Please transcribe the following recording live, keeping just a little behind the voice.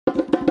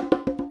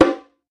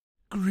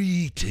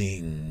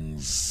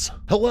Greetings.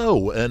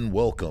 Hello and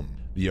welcome.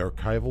 The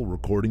archival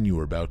recording you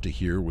are about to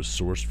hear was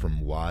sourced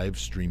from live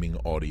streaming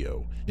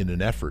audio. In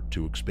an effort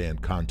to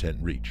expand content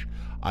reach,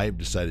 I have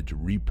decided to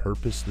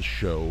repurpose the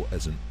show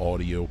as an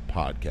audio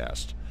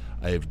podcast.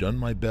 I have done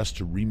my best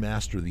to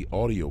remaster the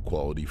audio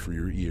quality for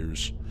your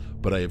ears,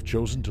 but I have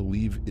chosen to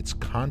leave its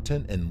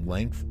content and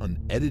length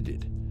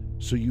unedited,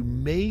 so you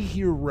may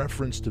hear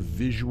reference to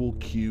visual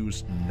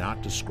cues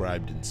not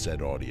described in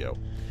said audio.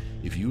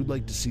 If you would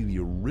like to see the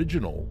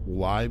original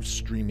live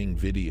streaming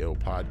video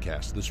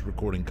podcast this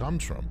recording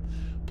comes from,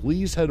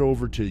 please head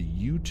over to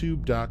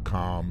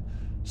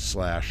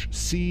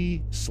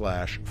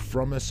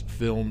youtube.com/c/Frumus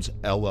Films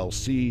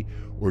LLC,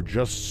 or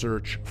just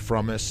search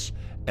Frumus,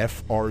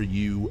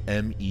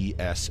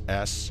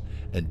 FRUMESS,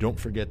 and don't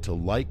forget to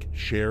like,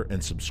 share,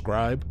 and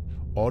subscribe.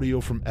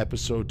 Audio from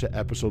episode to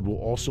episode will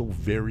also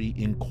vary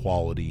in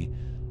quality.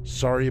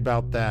 Sorry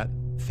about that.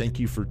 Thank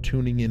you for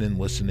tuning in and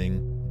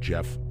listening.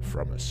 Jeff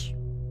Frumus.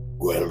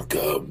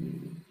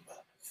 Welcome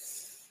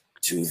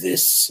to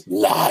this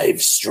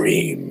live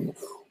stream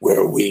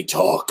where we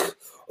talk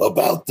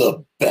about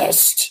the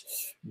best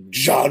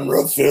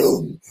genre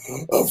film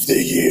of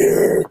the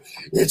year.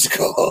 It's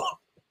called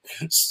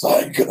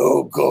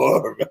Psycho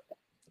Gorm.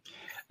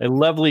 A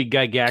lovely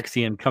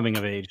Gygaxian coming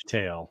of age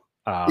tale.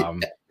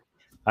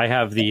 I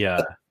have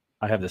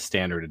the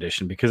standard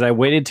edition because I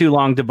waited too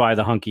long to buy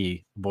the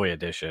Hunky Boy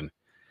edition.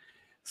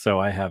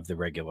 So I have the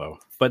regular,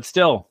 but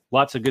still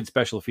lots of good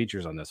special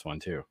features on this one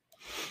too.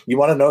 You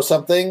want to know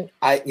something?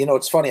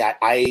 It's funny.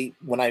 I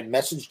when I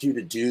messaged you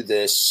to do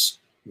this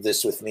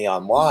with me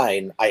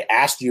online, I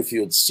asked you if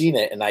you had seen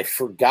it, and I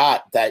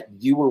forgot that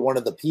you were one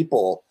of the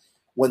people.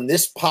 When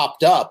this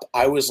popped up,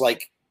 I was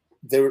like,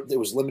 it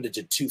was limited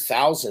to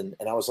 2,000,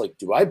 and I was like,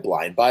 do I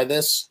blind buy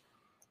this?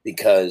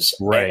 Because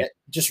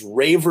just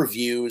rave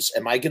reviews.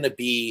 Am I going to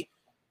be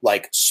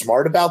like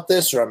smart about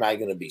this, or am I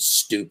going to be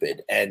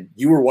stupid? And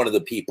you were one of the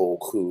people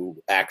who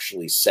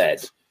actually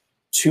said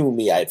to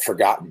me, I had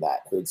forgotten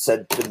that, who had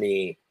said to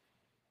me,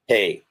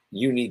 hey,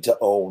 you need to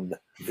own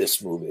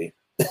this movie.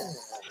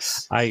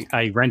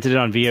 I rented it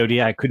on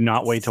VOD. I could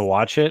not wait to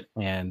watch it.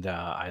 And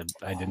I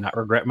did not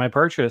regret my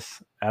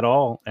purchase at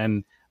all.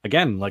 And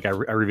again, like I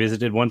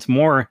revisited once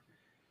more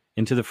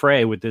into the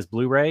fray with this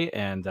Blu-ray,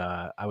 and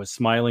I was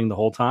smiling the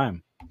whole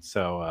time.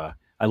 So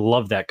I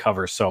love that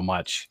cover so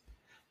much.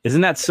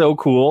 Isn't that so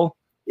cool?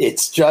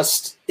 It's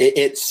just,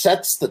 it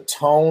sets the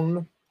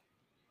tone.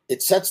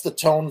 It sets the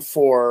tone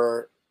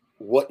for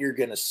what you're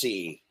going to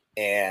see.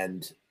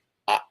 And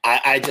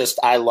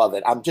I love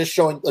it. I'm just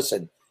showing,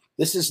 listen,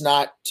 this is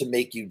not to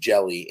make you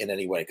jelly in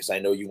any way, because I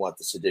know you want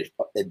this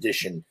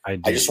edition. I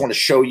just want to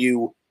show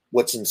you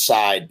what's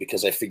inside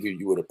because I figured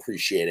you would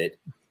appreciate it.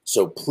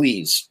 So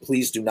please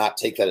do not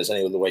take that as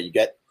any other way.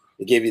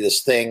 They gave you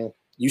this thing.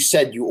 You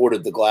said you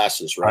ordered the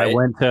glasses, right?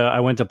 I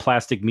went to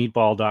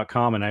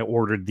plasticmeatball.com and I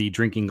ordered the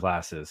drinking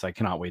glasses. I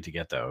cannot wait to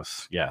get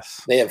those.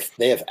 Yes. They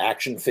have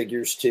action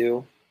figures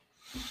too.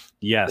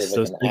 Yes,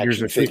 those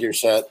figures are figure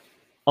set.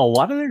 A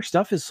lot of their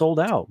stuff is sold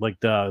out, like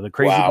the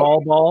crazy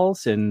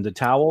balls and the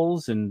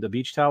towels and the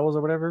beach towels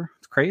or whatever.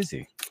 It's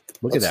crazy.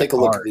 Let's take a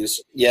look at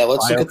these. Yeah,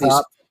 let's look at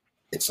these.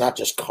 It's not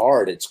just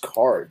it's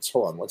cards.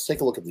 Hold on. Let's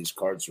take a look at these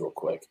cards real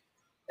quick.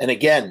 And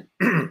again,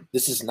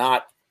 this is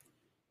not,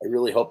 I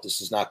really hope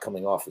this is not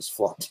coming off as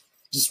flunt.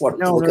 Just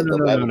wanted to look at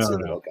them. No.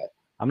 Okay.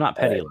 I'm not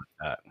petty like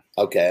that.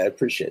 Okay, I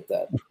appreciate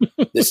that.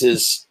 This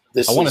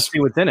I want to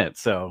see what's in it.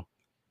 So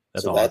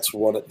that's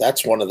one of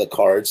the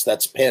cards.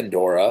 That's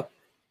Pandora,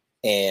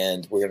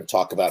 and we're going to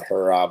talk about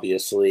her.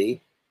 Obviously,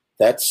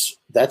 that's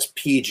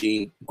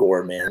PG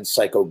Gorman,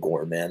 Psycho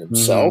Gorman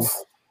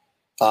himself.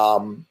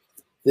 Mm-hmm.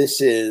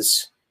 This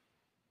is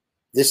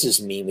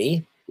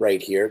Mimi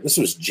right here. This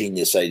was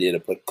genius idea to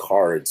put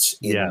cards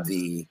in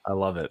the. I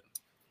love it.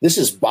 This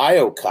is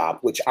BioCop,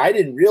 which I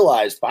didn't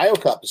realize.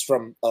 BioCop is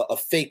from a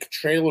fake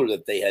trailer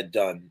that they had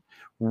done.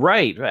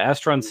 Right.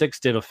 Astron 6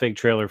 did a fake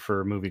trailer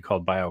for a movie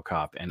called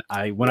BioCop. And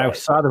when I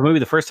saw the movie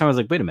the first time, I was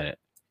like, wait a minute,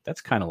 that's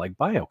kind of like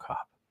BioCop.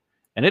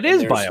 And it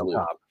is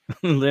BioCop.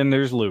 Then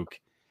there's Luke.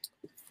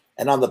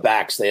 And on the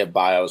backs, they have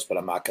bios, but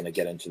I'm not going to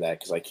get into that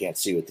because I can't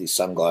see with these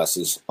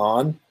sunglasses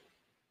on.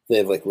 They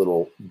have like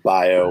little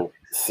bio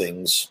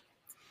things.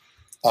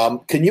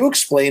 Can you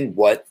explain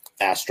what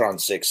Astron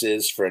 6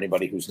 is for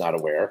anybody who's not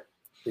aware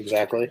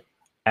exactly?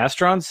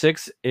 Astron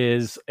 6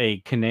 is a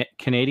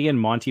Canadian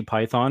Monty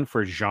Python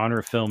for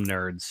genre film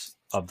nerds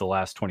of the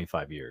last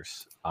 25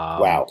 years.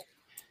 Wow.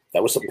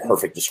 That was a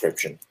perfect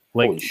description.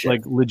 Holy shit.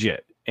 Like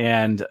legit.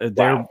 And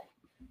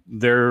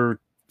they're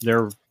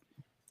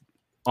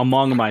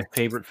among my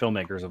favorite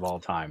filmmakers of all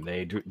time.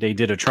 They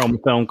did a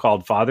Troma film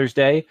called Father's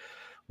Day,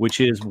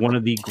 which is one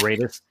of the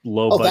greatest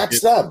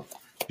low-budget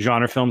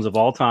genre films of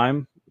all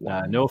time.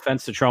 No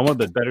offense to Troma,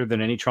 but better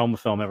than any Troma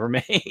film ever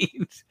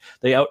made.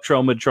 They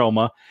out-Troma'd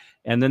Troma.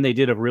 And then they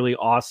did a really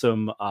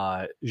awesome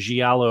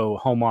Giallo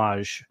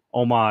homage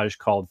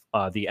called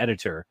The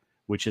Editor,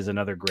 which is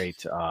another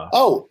great.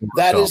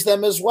 That is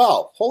them as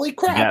well. Holy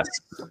crap!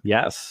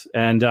 Yes.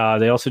 And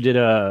they also did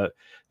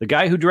The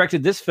guy who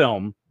directed this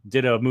film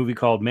did a movie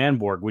called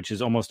Manborg, which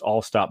is almost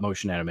all stop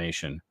motion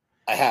animation.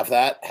 I have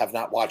that. Have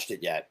not watched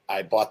it yet.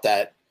 I bought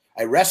that.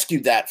 I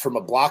rescued that from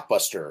a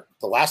Blockbuster.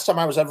 The last time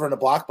I was ever in a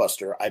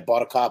Blockbuster, I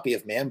bought a copy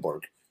of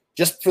Manborg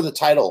just for the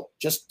title.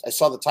 I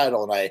saw the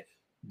title and I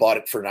bought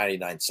it for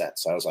 99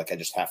 cents. I was like, I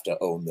just have to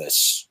own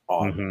this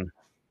on.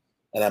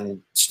 And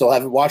I'm still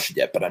haven't watched it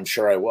yet, but I'm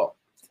sure I will.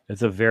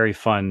 It's a very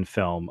fun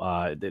film.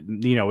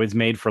 It's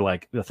made for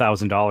like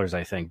 $1,000,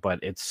 I think, but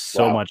it's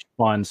so much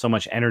fun, so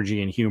much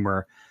energy and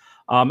humor.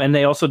 And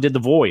they also did The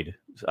Void.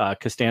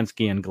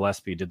 Kostansky and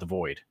Gillespie did The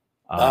Void.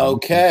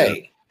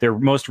 Their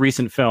most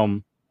recent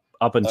film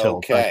up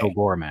until Psycho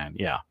Goreman.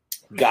 Yeah.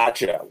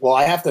 Gotcha. Well,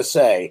 I have to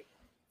say,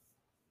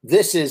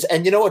 this is,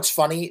 and you know what's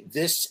funny?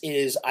 This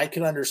is, I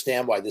can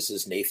understand why this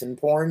is Nathan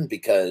porn,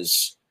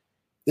 because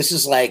this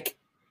is like,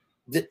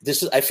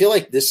 I feel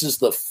like this is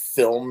the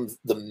film,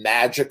 the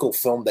magical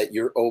film that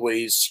you're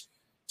always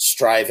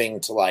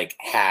striving to like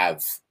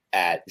have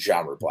at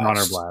Genre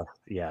Blast. Genre Blast,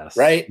 yes.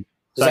 Right?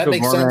 Does that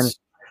make sense?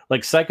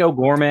 Like Psycho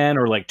Goreman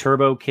or like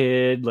Turbo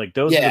Kid, like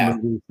those are the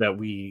movies that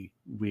we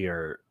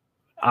are.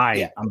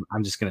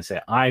 I'm just gonna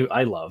say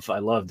I love.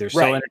 They're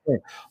so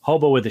entertaining.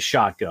 Hobo with a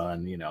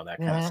Shotgun, that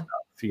kind of stuff.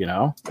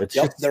 It's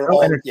just they're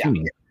all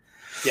entertaining.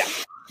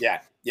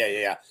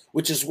 Yeah.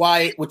 Which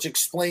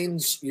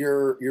explains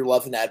your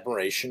love and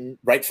admiration,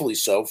 rightfully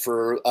so,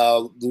 for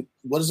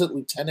what is it,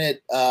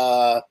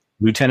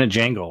 Lieutenant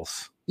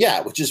Jangles?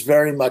 Yeah, which is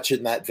very much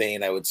in that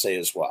vein, I would say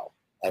as well.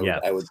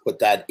 I would put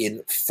that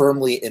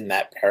firmly in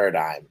that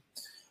paradigm.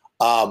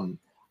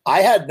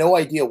 I had no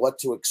idea what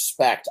to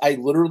expect. I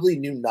literally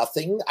knew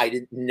nothing. I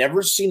had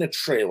never seen a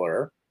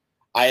trailer.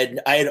 I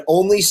had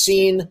only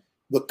seen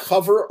the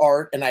cover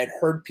art, and I had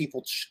heard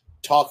people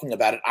talking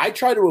about it. I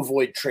try to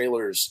avoid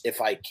trailers if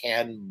I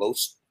can,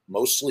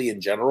 mostly in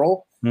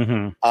general.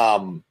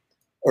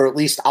 Or at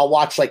least I'll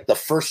watch like the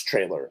first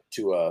trailer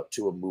to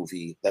a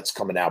movie that's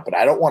coming out, but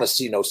I don't want to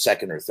see no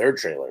second or third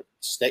trailer.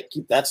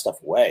 Keep that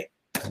stuff away.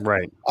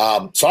 Right.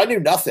 So I knew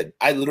nothing.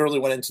 I literally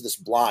went into this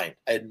blind.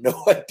 I had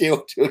no idea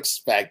what to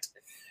expect.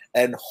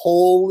 And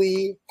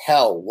holy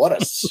hell, what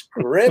a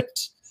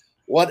script,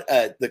 what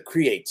the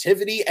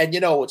creativity. And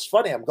what's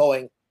funny, I'm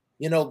going,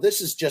 this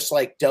is just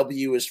like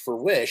W is for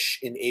Wish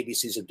in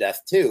ABCs of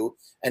Death 2.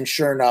 And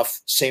sure enough,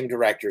 same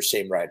director,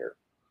 same writer.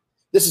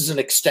 This is an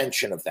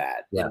extension of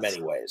that in many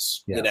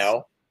ways,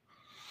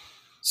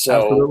 So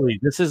absolutely.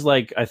 This is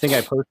like, I think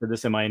I posted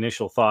this in my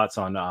initial thoughts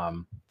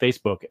on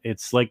Facebook.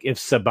 It's like if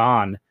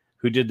Saban,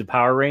 who did the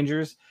Power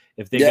Rangers,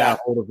 if they got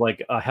hold of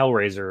like a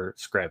Hellraiser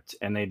script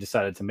and they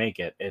decided to make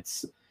it,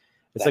 it's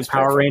like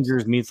Power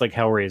Rangers meets like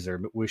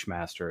Hellraiser,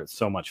 Wishmaster. It's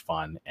so much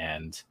fun.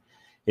 And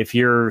if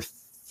you're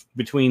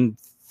between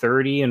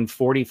 30 and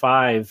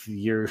 45,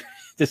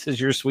 this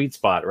is your sweet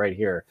spot right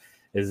here,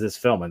 is this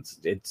film.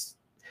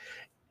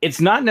 It's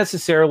not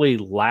necessarily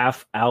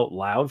laugh out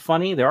loud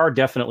funny. There are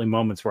definitely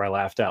moments where I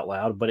laughed out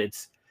loud, but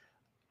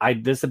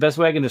this the best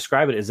way I can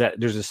describe it is that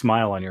there's a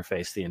smile on your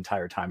face the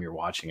entire time you're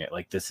watching it.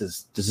 Like this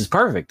is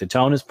perfect. The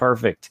tone is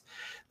perfect.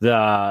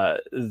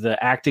 The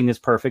acting is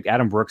perfect.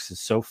 Adam Brooks is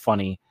so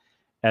funny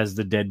as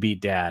the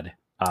deadbeat dad.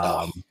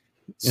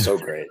 So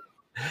great.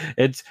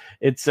 It's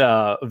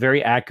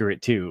very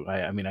accurate too.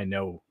 I mean, I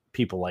know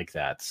people like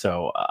that.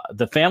 So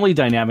the family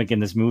dynamic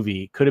in this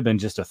movie could have been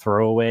just a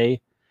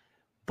throwaway,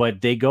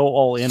 but they go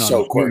all in on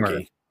the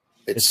humor.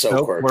 It's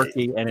so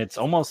quirky, and it's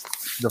almost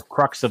the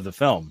crux of the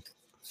film.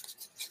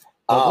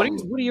 What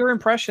are your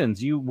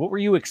impressions? What were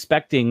you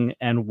expecting,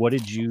 and what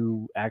did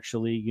you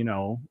actually,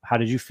 how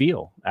did you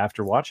feel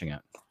after watching it?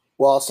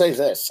 Well, I'll say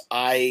this: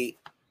 I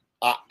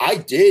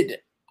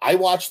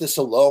watched this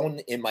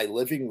alone in my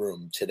living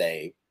room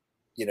today,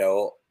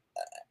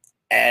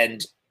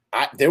 and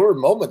there were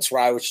moments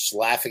where I was just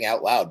laughing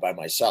out loud by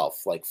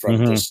myself, like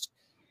from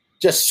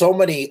just so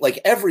many, like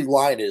every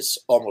line is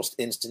almost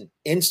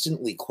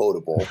instantly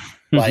quotable.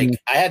 Like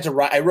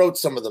I wrote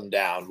some of them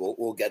down.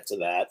 We'll get to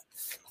that.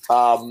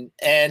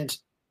 And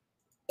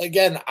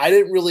again, I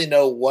didn't really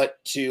know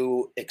what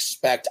to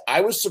expect.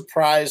 I was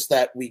surprised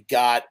that we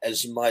got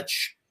as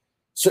much.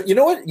 So you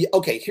know what?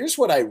 Okay, here's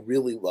what I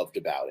really loved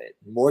about it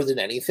more than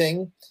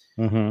anything.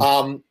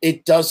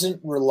 It doesn't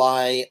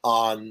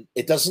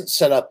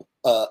set up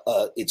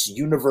its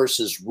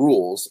universe's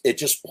rules. It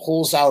just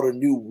pulls out a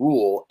new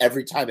rule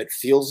every time it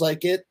feels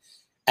like it,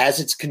 as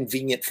it's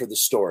convenient for the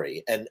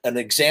story. And an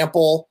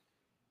example,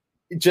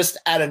 just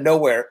out of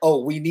nowhere,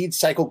 we need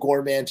Psycho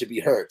Goreman to be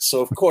hurt.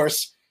 So of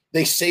course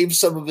they saved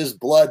some of his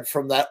blood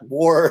from that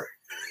war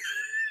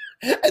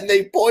and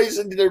they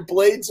poisoned their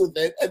blades with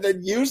it and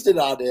then used it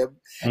on him.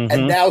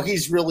 And now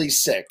he's really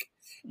sick.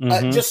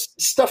 Just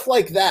stuff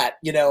like that.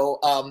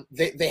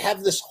 They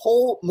have this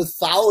whole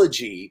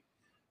mythology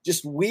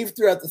just weaved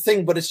throughout the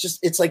thing, but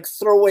it's like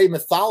throwaway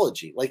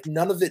mythology. Like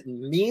none of it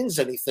means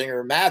anything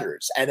or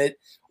matters. And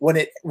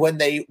when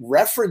they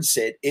reference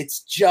it,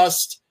 it's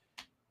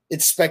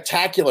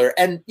spectacular.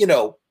 And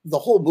the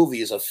whole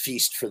movie is a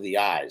feast for the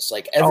eyes.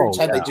 Like every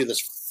time they do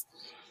this,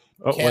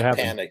 can't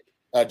panic.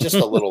 Just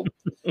a little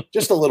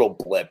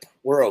blip.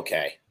 We're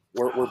okay.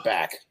 We're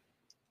back.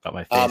 Got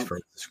my face for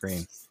the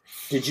screen.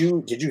 Did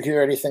you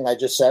hear anything I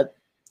just said?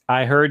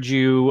 I heard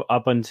you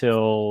up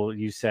until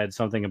you said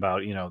something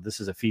about, this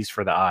is a feast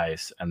for the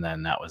eyes, and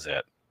then that was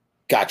it.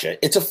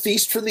 Gotcha. It's a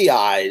feast for the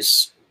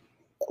eyes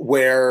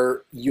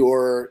where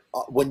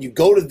when you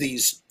go to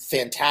these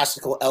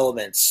fantastical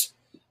elements,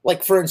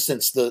 like for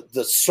instance,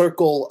 the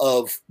circle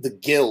of the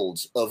guild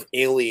of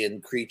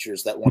alien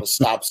creatures that want to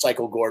stop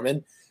Psycho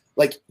Goreman,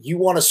 like you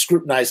want to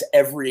scrutinize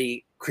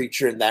every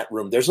creature in that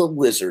room. There's a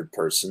lizard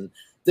person.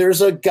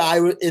 There's a guy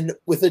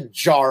with a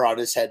jar on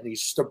his head and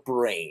he's just a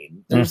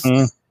brain.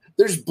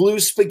 There's blue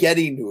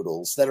spaghetti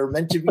noodles that are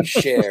meant to be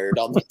shared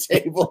on the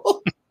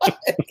table.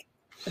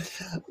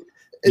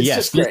 It's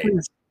just great.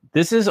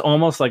 This is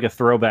almost like a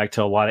throwback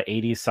to a lot of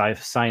 80s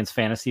science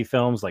fantasy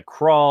films like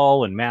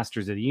Crawl and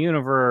Masters of the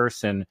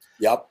Universe and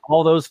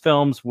all those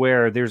films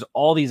where there's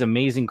all these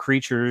amazing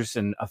creatures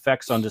and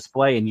effects on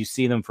display and you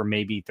see them for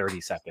maybe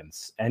 30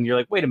 seconds. And you're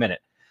like, wait a minute,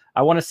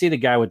 I want to see the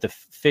guy with the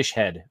fish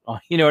head.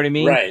 You know what I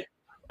mean? Right.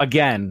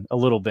 Again, a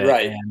little bit.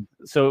 Right. And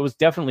so it was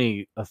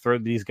definitely a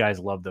third. These guys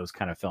love those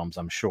kind of films,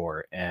 I'm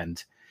sure.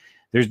 And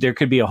there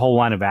could be a whole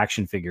line of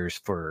action figures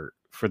for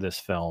this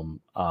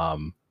film.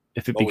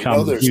 If it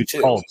becomes a huge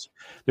cult.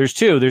 There's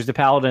two. There's the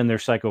Paladin,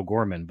 there's Psycho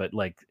Goreman, but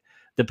like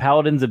the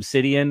Paladin's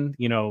Obsidian,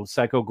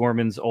 Psycho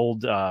Gorman's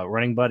old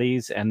running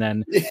buddies, and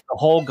then the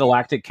whole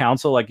Galactic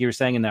Council, like you were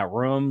saying in that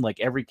room, like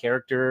every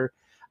character.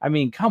 I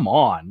mean, come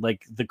on.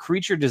 Like the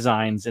creature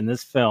designs in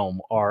this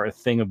film are a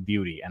thing of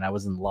beauty, and I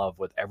was in love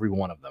with every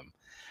one of them.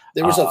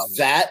 There was a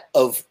vat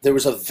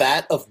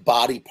of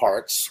body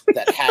parts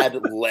that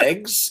had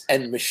legs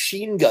and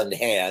machine gun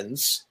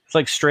hands. It's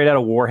like straight out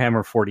of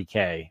Warhammer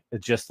 40K.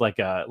 It's just like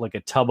a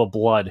tub of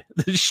blood,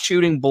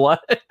 shooting blood,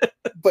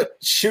 but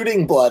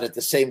shooting blood at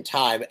the same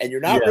time, and you're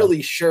not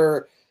really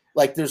sure.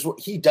 Like,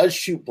 he does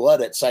shoot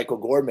blood at Psycho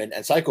Goreman,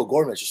 and Psycho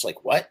Gorman's just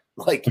like, what?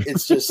 Like,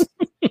 it's just.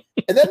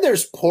 And then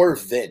there's poor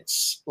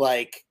Vince.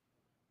 Like,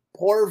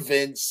 poor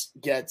Vince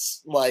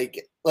gets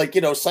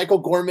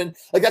Psycho Goreman.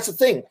 Like, that's the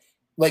thing.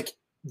 Like,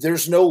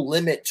 there's no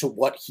limit to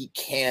what he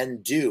can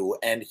do,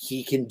 and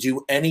he can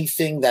do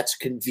anything that's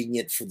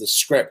convenient for the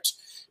script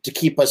to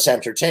keep us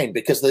entertained.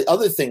 Because the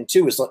other thing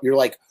too is you're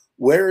like,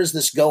 where is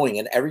this going?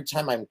 And every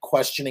time I'm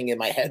questioning in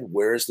my head,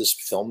 where is this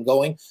film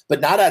going? But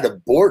not out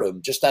of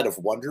boredom, just out of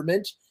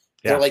wonderment.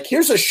 Yeah. They're like,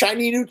 here's a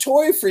shiny new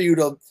toy for you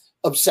to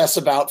obsess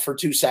about for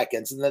 2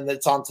 seconds, and then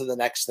it's on to the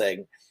next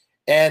thing.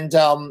 And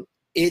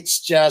it's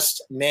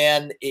just,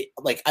 man,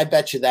 like I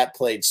bet you that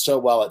played so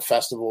well at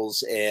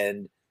festivals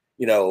and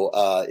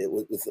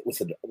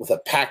with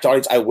a packed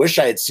audience. I wish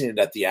I had seen it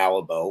at the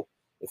Alamo.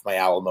 If my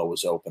Alamo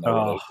was open, I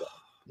would have.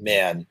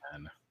 Man,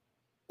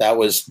 that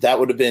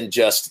would have been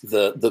just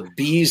the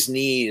bee's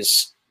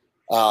knees.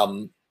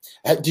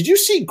 Did you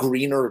see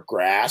Greener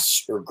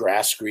Grass or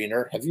Grass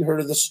Greener? Have you heard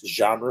of this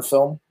genre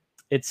film?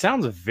 It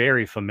sounds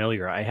very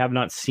familiar. I have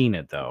not seen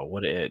it though.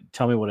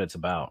 Tell me what it's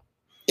about.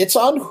 It's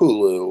on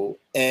Hulu,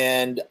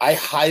 and I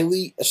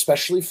highly,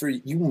 especially for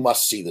you,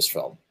 must see this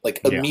film.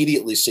 Like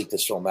immediately seek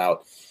this film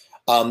out.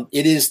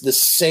 It is the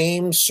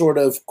same sort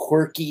of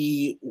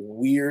quirky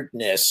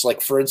weirdness.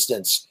 Like for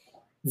instance,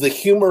 the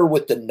humor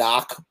with the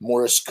knock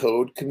Morse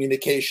code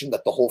communication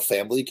that the whole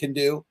family can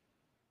do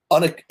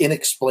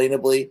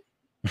inexplainably.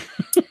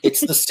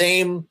 It's the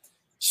same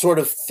sort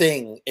of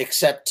thing,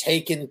 except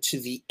taken to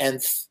the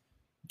nth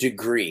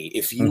degree.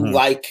 If you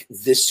like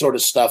this sort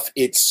of stuff,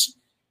 it's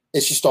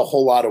just a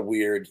whole lot of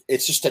weird.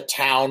 It's just a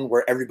town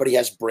where everybody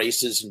has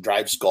braces and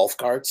drives golf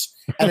carts,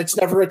 and it's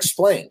never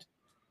explained.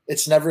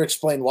 It's never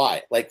explained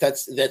why. Like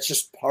that's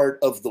just part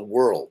of the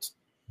world.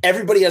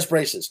 Everybody has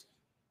braces.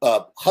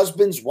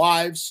 Husbands,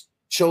 wives,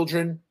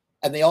 children,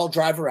 and they all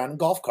drive around in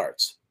golf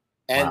carts.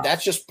 And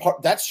that's just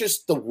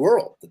the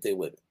world that they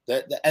live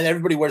in. And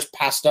everybody wears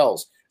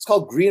pastels. It's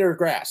called Greener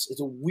Grass.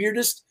 It's the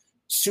weirdest,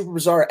 super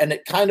bizarre. And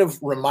it kind of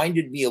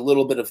reminded me a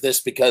little bit of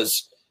this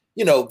because,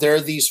 there are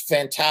these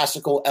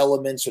fantastical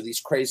elements or these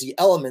crazy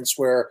elements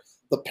where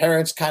the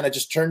parents kind of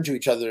just turn to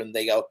each other and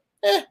they go,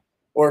 eh,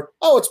 or,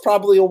 oh, it's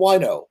probably a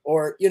wino,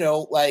 or,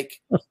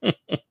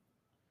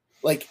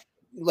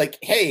 like,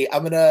 hey,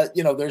 I'm gonna,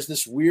 there's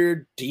this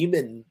weird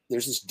demon,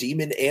 there's this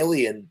demon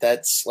alien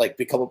that's like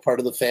become a part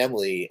of the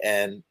family,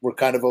 and we're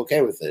kind of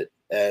okay with it.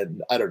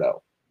 And I don't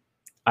know.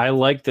 I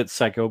like that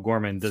Psycho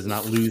Goreman does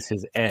not lose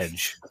his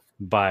edge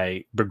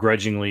by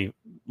begrudgingly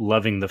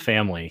loving the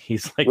family.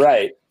 He's like,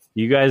 right,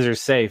 you guys are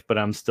safe, but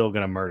I'm still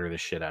gonna murder the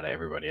shit out of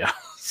everybody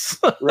else.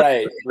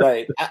 right.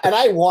 And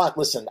I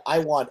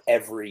want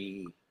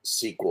every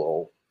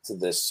sequel to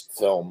this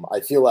film. I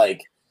feel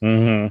like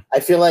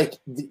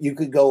you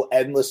could go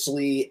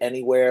endlessly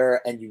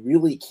anywhere and you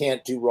really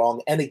can't do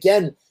wrong. And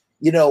again,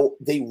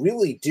 they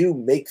really do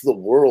make the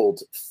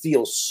world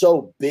feel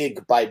so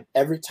big by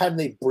every time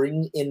they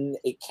bring in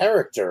a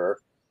character.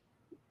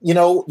 You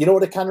know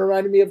what it kind of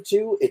reminded me of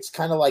too? It's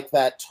kind of like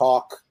that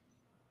talk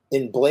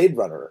in Blade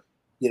Runner,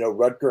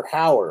 Rutger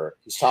Hauer.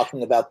 He's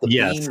talking about the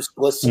beams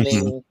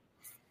glistening,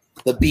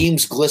 the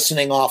beams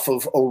glistening off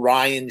of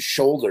Orion's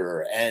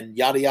shoulder and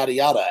yada, yada,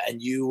 yada.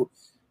 And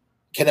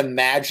can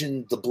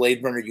imagine the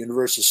Blade Runner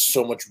universe is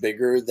so much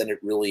bigger than it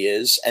really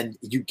is, and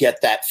you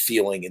get that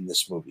feeling in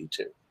this movie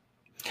too.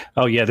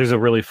 Oh yeah, there's a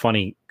really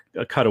funny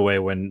cutaway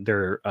when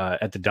they're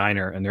at the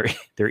diner and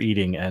they're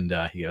eating, and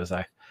he goes,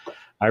 I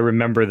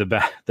remember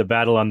the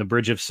battle on the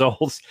Bridge of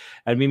Souls,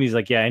 and Mimi's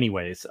like, yeah,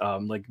 anyways,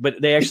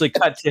 but they actually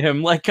cut to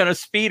him like kind of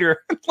speeder,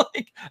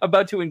 like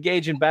about to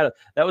engage in battle.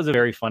 That was a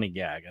very funny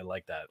gag. I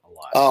like that a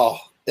lot. Oh,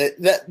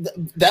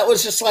 that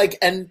was just like,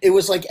 and it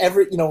was like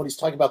when he's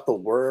talking about the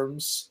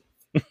worms,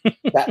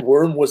 that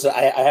worm was,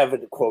 I have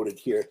it quoted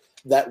here,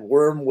 that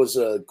worm was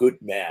a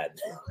good man.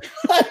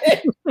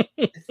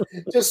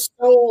 Just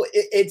so,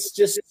 it's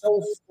just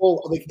so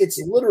full, like it's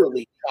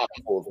literally chock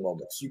full of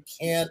moments. You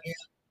can't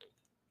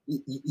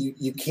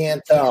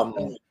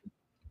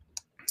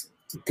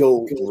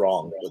go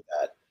wrong with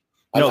that.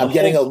 I'm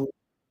getting whole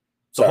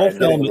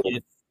film.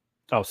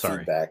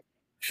 Sorry.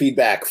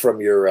 Feedback from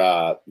your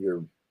I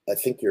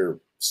think your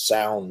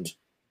sound.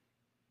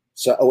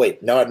 So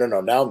wait, no.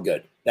 Now I'm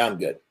good.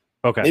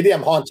 Okay. Maybe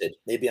I'm haunted.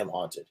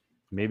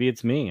 Maybe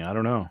it's me. I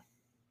don't know.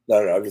 No,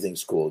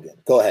 everything's cool again.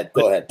 Go ahead.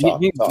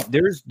 Talk.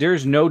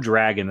 There's no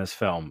drag in this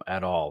film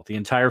at all. The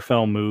entire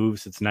film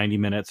moves. It's 90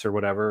 minutes or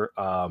whatever.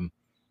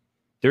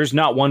 There's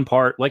not one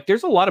part, like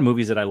there's a lot of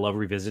movies that I love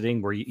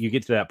revisiting where you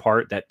get to that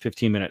part, that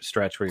 15-minute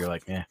stretch where you're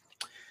like,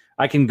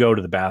 I can go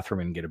to the bathroom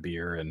and get a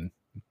beer and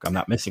I'm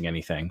not missing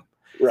anything.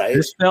 Right.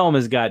 This film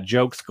has got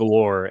jokes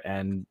galore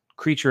and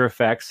creature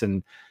effects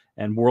and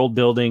world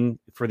building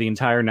for the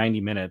entire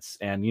 90 minutes.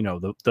 And,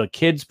 the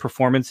kids'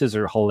 performances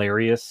are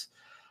hilarious.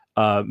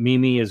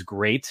 Mimi is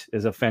great,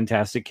 is a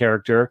fantastic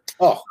character.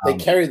 Oh, they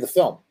carry the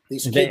film.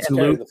 These kids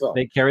carry the film.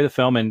 They carry the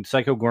film, and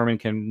Psycho Gorman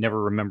can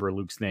never remember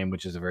Luke's name,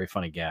 which is a very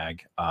funny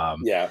gag.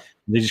 Yeah.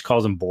 They just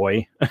calls him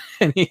Boy.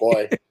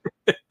 Boy.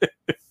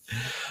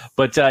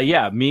 But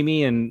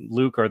Mimi and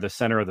Luke are the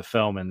center of the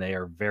film, and they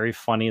are very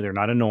funny. They're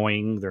not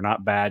annoying. They're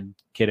not bad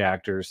kid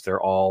actors. They're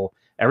all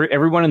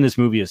everyone in this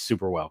movie is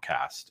super well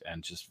cast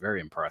and just very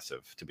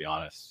impressive, to be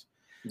honest.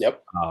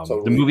 Yep.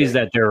 The movies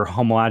that they're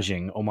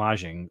homaging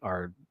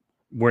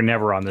were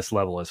never on this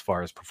level as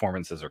far as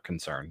performances are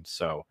concerned.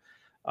 So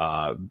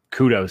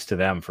kudos to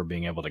them for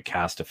being able to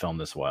cast a film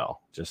this well.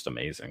 Just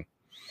amazing.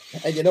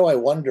 And I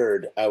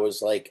wondered, I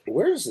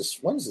when does this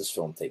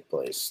film take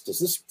place? Does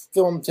this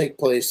film take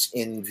place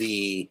in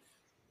the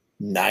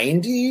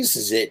 90s?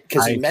 Is it,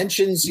 because he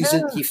mentions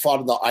he fought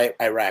in the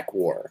Iraq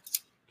War.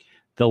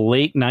 The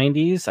late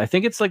 90s? I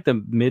think it's like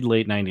the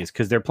mid-late 90s,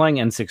 because they're playing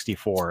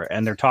N64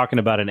 and they're talking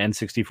about an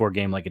N64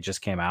 game like it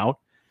just came out.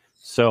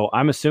 So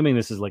I'm assuming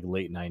this is like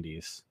late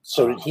 90s.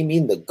 So did he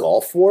mean the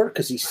Gulf War?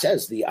 Because he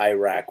says the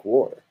Iraq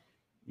War.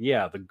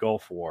 Yeah, the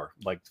Gulf War,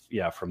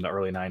 from the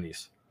early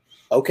 90s.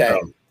 Okay.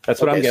 So that's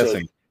what I'm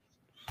guessing.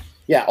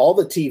 So, all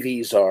the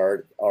TVs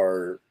are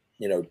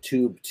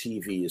tube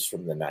TVs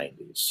from the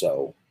 90s.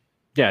 So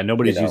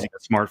nobody's using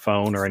a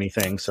smartphone or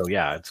anything. So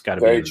it's got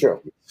to be very true.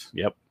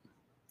 Yep.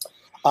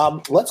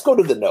 Let's go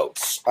to the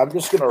notes. I'm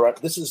just gonna write.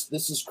 This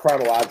is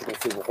chronological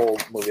through the whole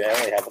movie. I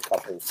only have a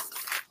couple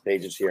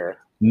pages here.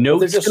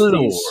 Notes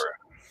galore.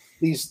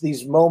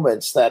 These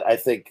moments that I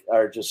think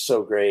are just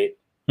so great.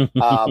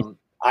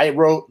 I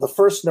wrote, the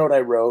first note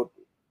I wrote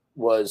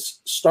was,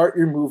 start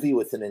your movie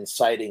with an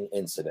inciting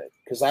incident,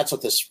 because that's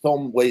what this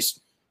film wastes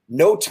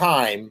no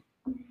time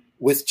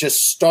with,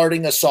 just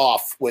starting us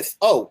off with,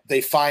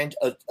 they find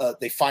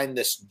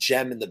this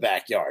gem in the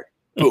backyard.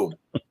 Boom.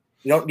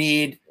 You don't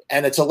need,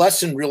 and it's a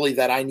lesson really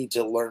that I need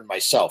to learn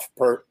myself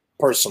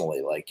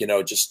personally.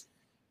 Just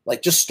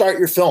start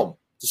your film.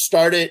 Just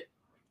start it.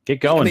 Get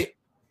going.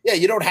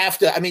 You don't have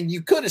to.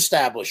 You could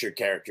establish your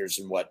characters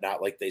and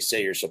whatnot, like they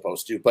say you're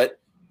supposed to, but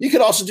you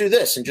could also do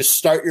this and just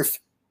start your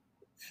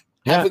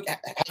have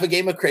a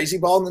game of Crazy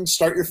Ball and then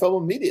start your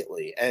film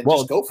immediately and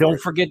just go for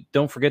it.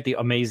 Don't forget the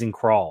amazing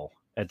crawl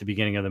at the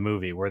beginning of the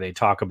movie where they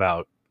talk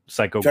about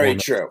Psycho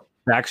Gorman's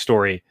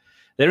backstory.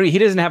 He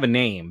doesn't have a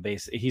name.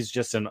 Basically, he's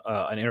just an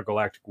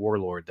intergalactic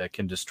warlord that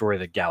can destroy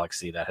the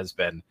galaxy that has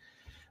been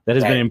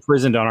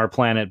imprisoned on our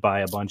planet by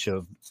a bunch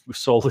of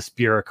soulless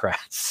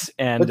bureaucrats.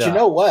 But you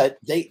know what?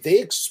 They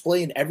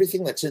explain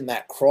everything that's in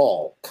that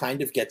crawl.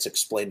 Kind of gets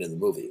explained in the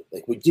movie.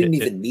 Like, we didn't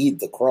even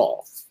need the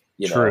crawl.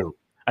 True.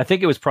 I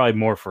think it was probably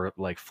more for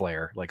like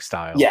flair, like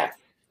style. Yeah,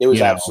 it was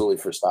absolutely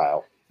for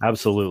style.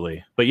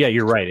 Absolutely. But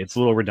you're right. It's a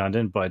little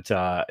redundant, but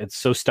it's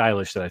so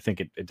stylish that I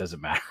think it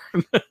doesn't matter.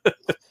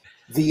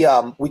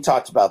 We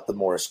talked about the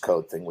Morse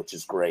code thing, which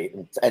is great,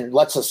 and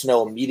lets us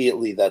know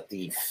immediately that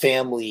the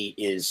family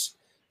is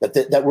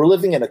that we're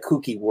living in a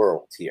kooky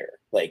world here.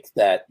 Like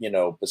that,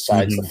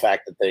 besides the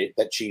fact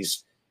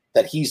that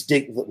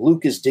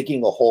Luke is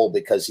digging a hole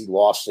because he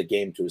lost a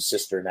game to his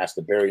sister and has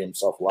to bury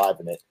himself alive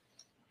in it.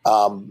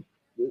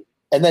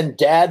 And then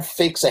Dad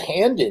fakes a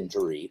hand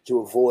injury to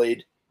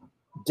avoid.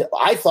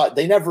 I thought,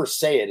 they never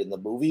say it in the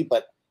movie,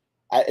 but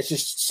it's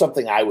just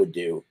something I would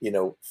do,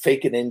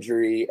 fake an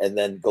injury and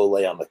then go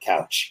lay on the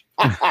couch.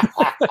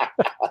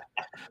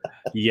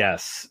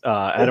 Yes.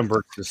 Adam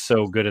Brooks is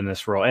so good in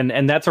this role.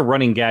 And that's a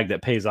running gag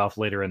that pays off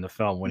later in the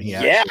film when he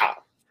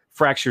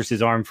fractures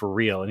his arm for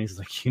real, and he's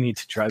like, "You need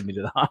to drive me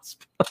to the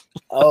hospital."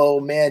 Oh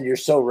man, you're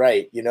so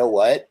right. You know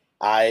what?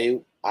 I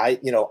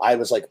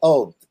was like,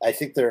 oh, I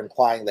think they're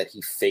implying that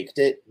he faked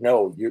it.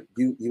 No,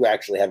 you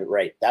actually have it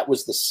right. That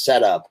was the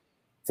setup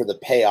for the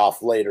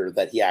payoff later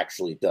that he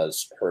actually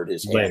does hurt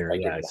his hand. Later,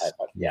 yes.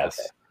 Yes.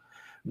 Okay.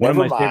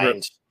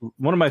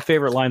 One of my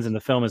favorite lines in the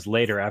film is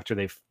later after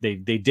they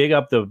dig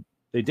up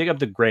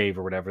the grave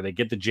or whatever. They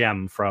get the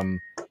gem from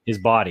his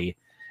body.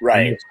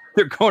 Right.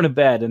 They're going to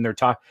bed and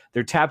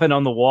they're tapping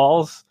on the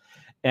walls,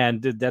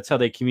 and that's how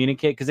they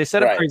communicate. Because they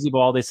set up Crazy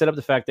Ball, they set up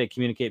the fact they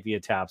communicate via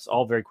taps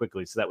all very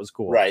quickly. So that was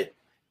cool. Right.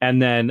 And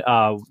then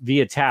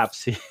via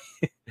taps,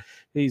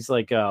 he's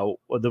like,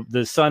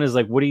 the son is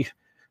like, what do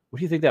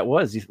you think that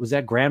was? Was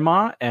that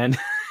grandma? And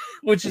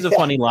which is a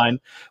funny line.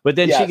 But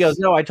then she goes,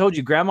 no, I told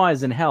you, grandma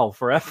is in hell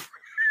forever.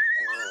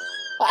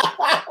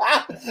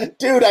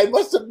 Dude, I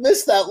must have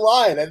missed that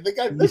line. I think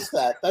I missed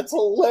that. That's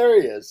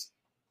hilarious.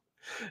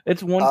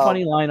 It's one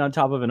funny line on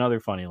top of another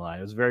funny line.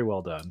 It was very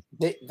well done.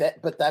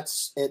 But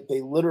that's it. They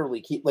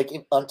literally keep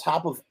on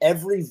top of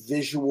every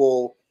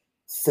visual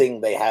thing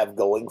they have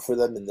going for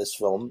them in this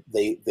film.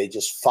 They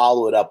just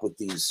follow it up with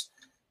these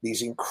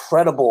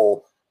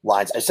incredible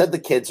lines. I said the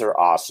kids are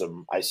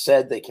awesome. I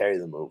said they carry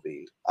the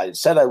movie. I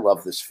said I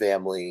love this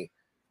family.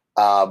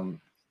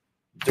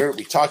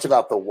 We talked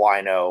about the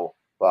wino.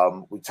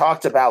 We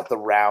talked about the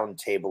round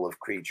table of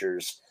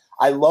creatures.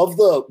 I love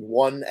the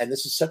one, and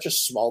this is such a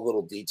small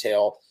little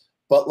detail,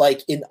 but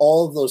like in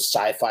all of those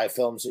sci-fi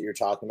films that you're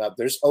talking about,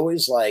 there's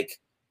always like,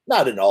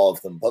 not in all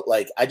of them, but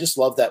like, I just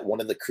love that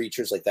one of the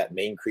creatures, like that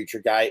main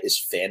creature guy, is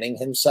fanning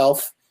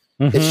himself.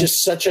 Mm-hmm. It's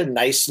just such a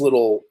nice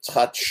little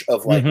touch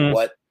of like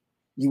what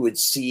you would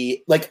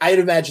see. Like I'd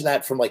imagine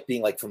that from like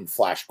being like from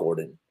Flash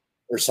Gordon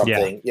or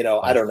something,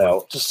 I don't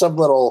know, just that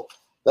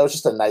was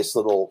just a nice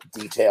little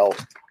detail.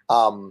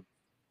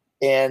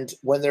 And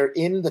when they're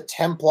in the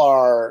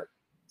Templar,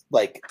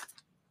 like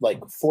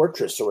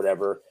fortress or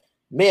whatever,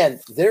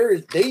 man,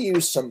 they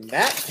use some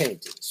matte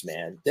paintings,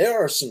 man.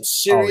 There are some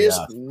serious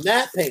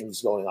matte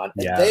paintings going on.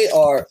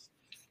 And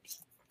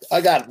I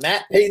got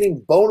matte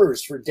painting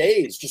boners for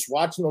days just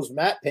watching those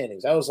matte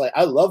paintings. I was like,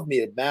 I love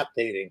me a matte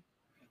painting.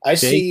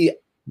 They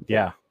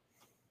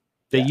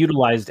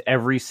utilized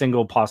every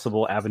single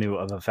possible avenue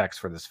of effects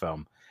for this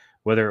film,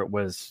 whether it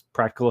was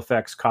practical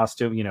effects,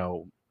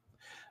 costume,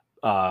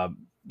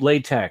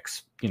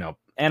 latex,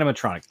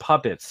 animatronic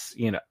puppets,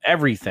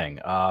 everything,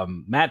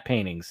 matte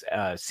paintings,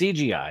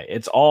 CGI,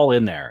 it's all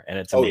in there, and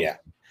it's amazing.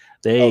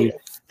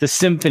 The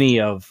symphony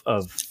of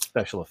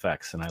special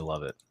effects, and I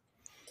love it.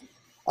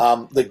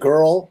 The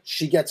girl,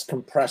 she gets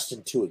compressed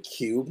into a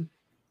cube,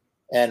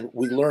 and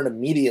we learn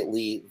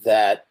immediately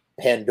that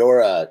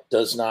Pandora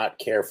does not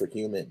care for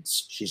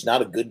humans. She's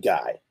not a good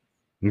guy.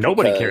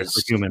 Nobody cares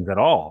for humans at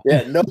all.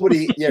 Yeah,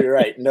 nobody. Yeah, you're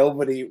right.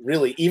 Nobody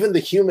really. Even the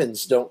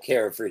humans don't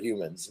care for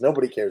humans.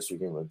 Nobody cares for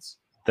humans.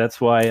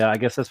 That's why I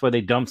guess that's why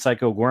they dumped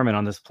Psycho Gorman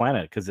on this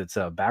planet, because it's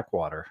a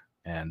backwater,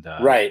 and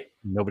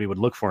nobody would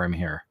look for him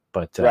here.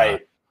 But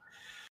right.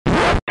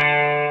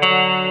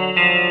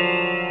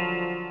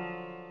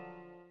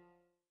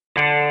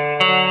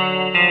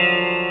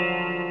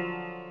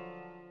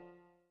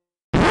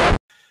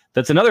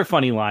 That's another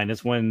funny line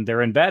is when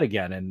they're in bed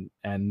again,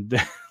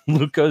 and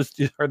Luke goes,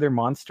 "Are there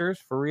monsters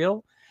for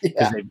real?"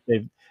 Yeah.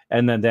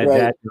 And then that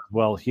goes,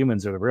 well,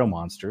 humans are the real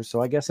monsters,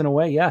 so I guess in a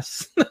way,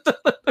 yes.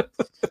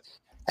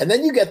 And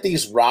then you get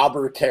these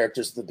robber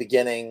characters at the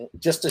beginning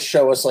just to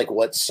show us like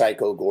what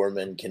Psycho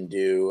Gorman can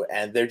do,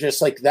 and they're just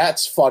like,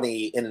 that's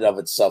funny in and of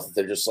itself.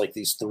 They're just like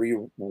these three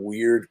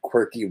weird,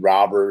 quirky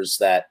robbers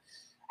that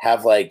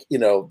have like,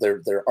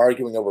 they're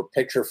arguing over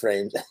picture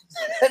frames,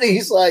 and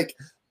he's like,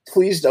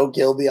 please don't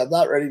kill me. I'm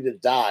not ready to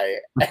die.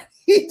 And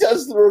he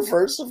does the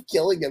reverse of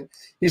killing him.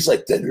 He's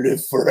like, then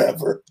live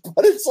forever.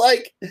 But it's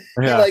like,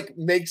 he like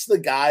makes the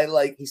guy,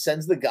 like he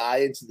sends the guy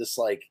into this,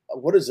 like,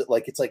 what is it?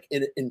 Like, it's like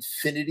an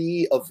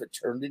infinity of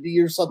eternity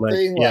or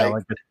something.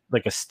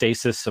 Like a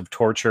stasis of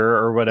torture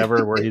or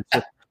whatever, where he's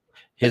just,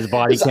 his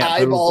body his can't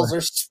eyeballs move.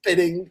 are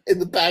spinning in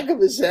the back of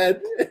his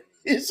head.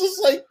 He's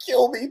just like,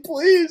 kill me,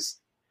 please.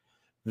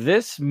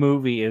 This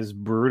movie is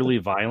brutally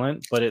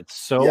violent, but it's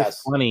so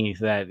funny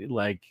that,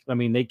 like, I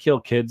mean, they kill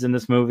kids in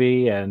this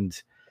movie, and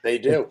they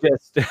do.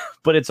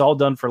 But it's all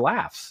done for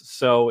laughs,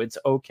 so it's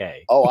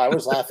okay. Oh, I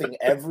was laughing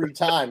every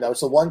time. That was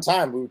the one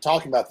time we were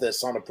talking about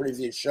this on a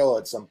previous show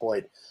at some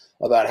point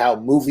about how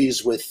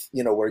movies with,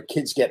 where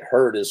kids get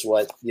hurt is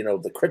what,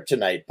 the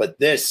kryptonite. But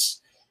this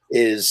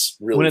is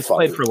really when it's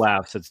funny. Played for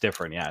laughs, it's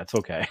different. Yeah, it's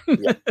okay.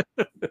 Yeah,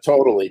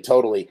 totally.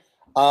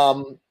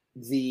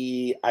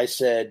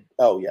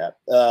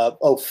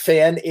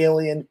 Fan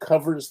alien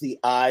covers the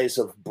eyes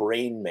of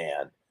Brain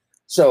Man.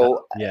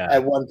 So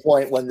at one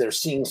point when they're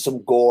seeing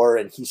some gore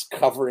and he's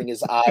covering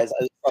his eyes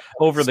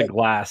over the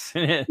glass.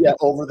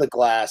 Over the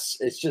glass.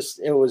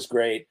 It was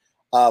great.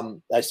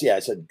 I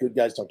said good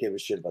guys don't give a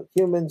shit about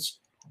humans.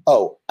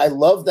 Oh, I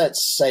love that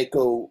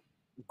Psycho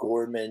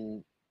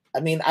Gorman. I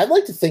mean, I'd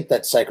like to think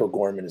that Psycho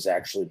Gorman is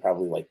actually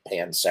probably like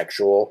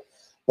pansexual.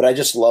 but I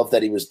just love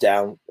that he was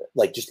down,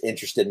 like just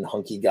interested in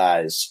hunky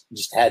guys.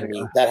 Just had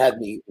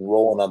me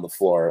rolling on the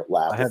floor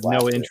laughing. I have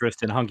no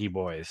interest in hunky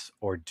boys,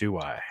 or do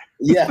I?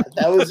 Yeah,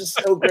 that was just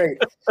so great.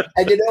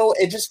 And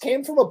it just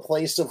came from a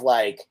place of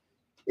like,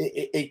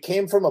 it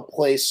came from a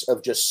place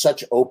of just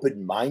such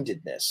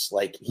open-mindedness.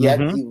 Like he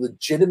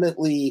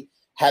legitimately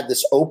had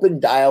this open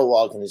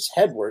dialogue in his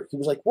head where he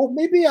was like, well,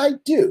 maybe I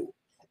do.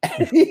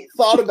 And he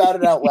thought about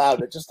it out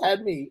loud. It just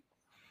had me,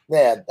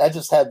 man, that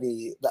just had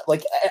me,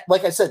 like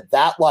I said,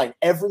 that line,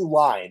 every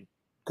line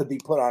could be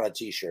put on a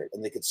t-shirt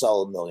and they could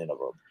sell 1 million of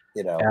them.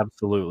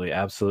 Absolutely.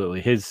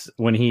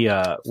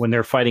 When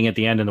they're fighting at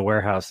the end in the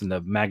warehouse and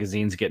the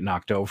magazines get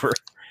knocked over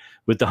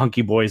with the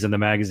hunky boys in the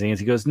magazines,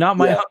 he goes, not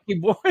my hunky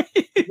boy.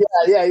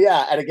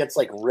 yeah. And it gets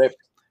like ripped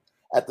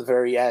at the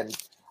very end.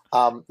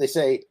 They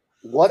say,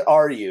 what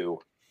are you?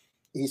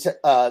 He said,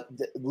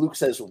 Luke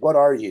says, what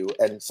are you?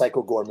 And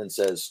Psycho Gorman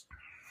says,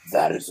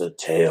 that is a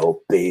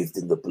tale bathed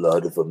in the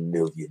blood of 1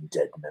 million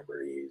dead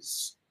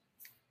memories.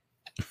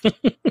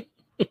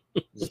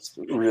 It's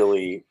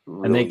really,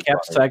 really and they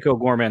kept funny. Psycho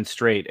Gorman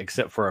straight,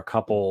 except for a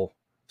couple,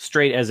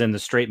 straight as in the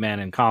straight man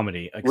in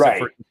comedy, except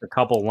for a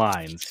couple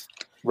lines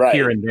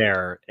here and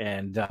there,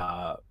 and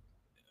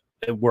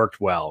it worked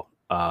well.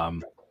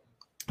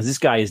 This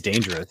guy is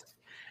dangerous,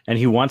 and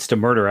he wants to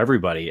murder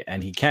everybody,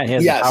 and he can't. He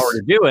has the power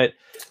to do it,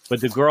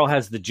 but the girl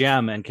has the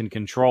gem and can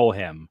control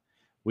him,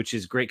 which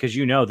is great because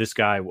this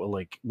guy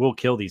will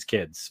kill these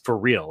kids for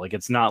real. Like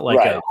it's not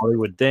like a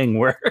Hollywood thing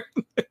where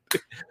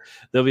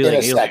they'll be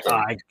like,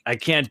 I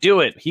can't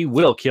do it. He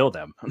will kill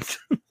them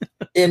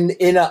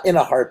in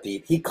a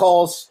heartbeat. He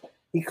calls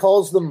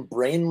them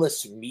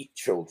brainless meat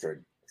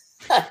children.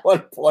 At one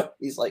point,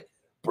 he's like,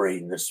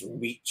 brainless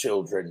meat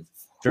children.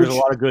 There's a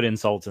lot of good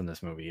insults in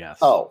this movie. Yes.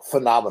 Oh,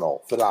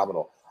 phenomenal.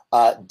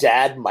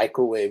 Dad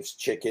microwaves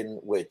chicken,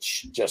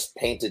 which just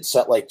painted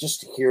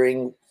just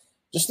hearing.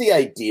 Just the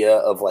idea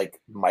of like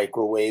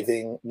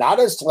microwaving, not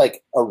as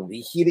like a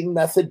reheating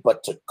method,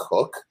 but to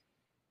cook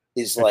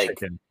is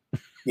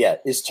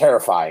is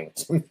terrifying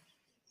to me.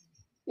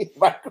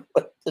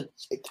 Microwave the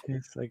chicken.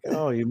 It's like,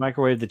 oh, you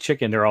microwave the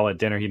chicken. They're all at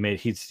dinner. He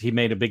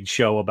made a big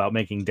show about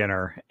making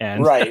dinner,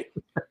 and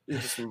you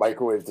just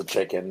microwave the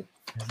chicken.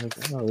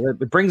 Like, oh,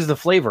 it brings the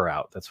flavor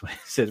out. That's what he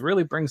said. It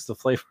really brings the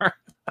flavor out.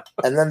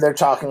 And then they're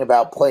talking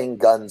about playing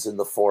guns in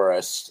the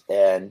forest,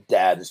 and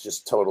Dad is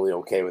just totally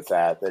okay with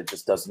that. That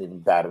just doesn't even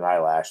bat an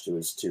eyelash to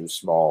his 2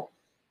 small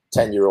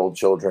 10-year-old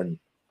children.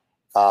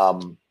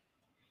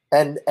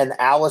 And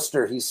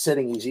Alistair, he's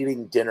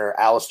eating dinner.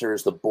 Alistair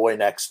is the boy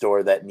next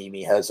door that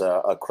Mimi has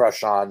a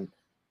crush on,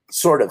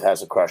 sort of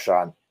has a crush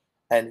on.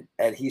 And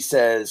she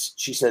says,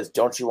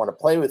 don't you want to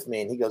play with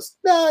me? And he goes,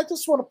 nah, I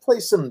just want to play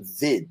some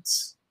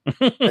vids.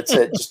 That's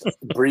it. Just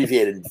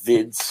abbreviated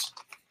vids.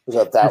 I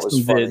thought that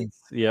was funny. Vids.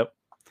 Yep.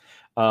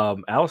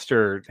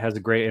 Alistair has a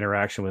great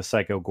interaction with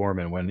Psycho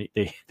Gorman when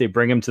they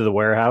bring him to the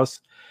warehouse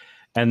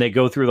and they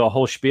go through the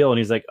whole spiel and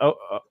he's like, oh,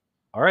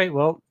 all right,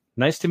 well,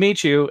 nice to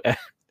meet you.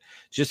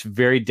 Just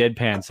very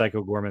deadpan.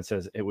 Psycho Gorman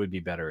says, it would be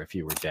better if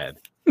you were dead.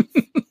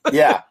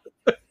 Yeah.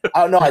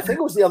 Oh, no, I think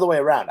it was the other way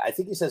around. I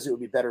think he says it would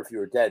be better if you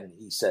were dead. And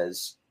he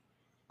says,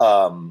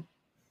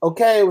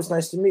 okay, it was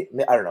nice to meet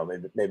me. I don't know.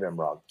 Maybe I'm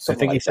wrong. I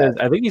think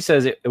he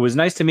says it was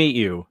nice to meet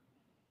you.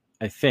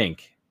 I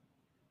think.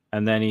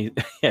 And then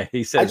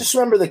he says, I just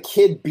remember the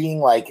kid being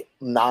like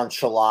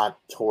nonchalant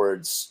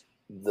towards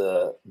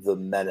the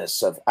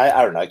menace of,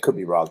 I don't know. I could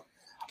be wrong.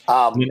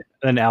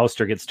 Then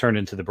Alistair gets turned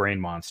into the brain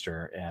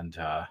monster, and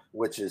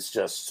which is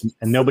just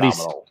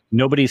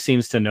nobody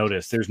seems to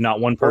notice. There's not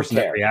one person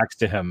that reacts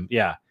to him.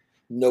 Yeah,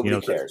 nobody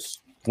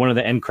cares. One of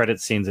the end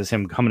credit scenes is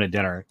him coming to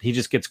dinner. He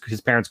just gets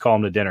his parents call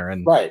him to dinner,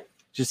 and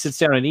just sits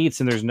down and eats.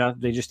 And there's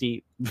nothing. They just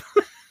eat.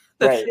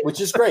 Which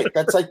is great.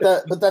 That's like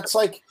that. But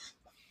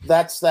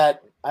that's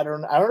that. I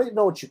don't even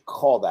know what you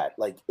call that.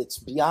 Like it's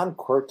beyond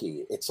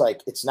quirky. It's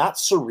like it's not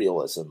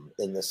surrealism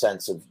in the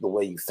sense of the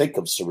way you think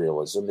of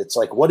surrealism. It's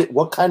like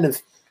what kind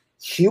of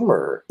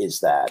humor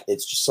is that?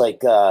 It's just like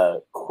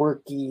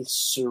quirky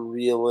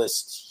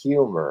surrealist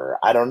humor.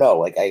 I don't know.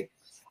 Like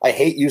I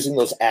hate using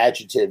those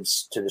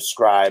adjectives to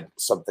describe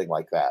something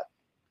like that.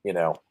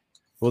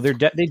 Well, they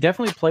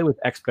definitely play with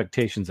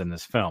expectations in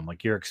this film.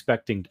 Like you're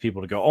expecting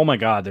people to go, "Oh my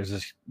God,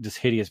 there's this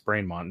hideous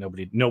brain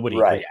monster." Nobody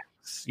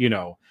reacts.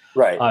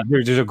 Right.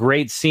 There's a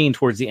great scene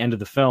towards the end of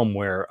the film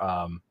where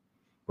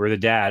the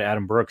dad,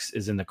 Adam Brooks,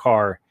 is in the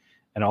car,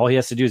 and all he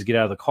has to do is get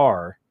out of the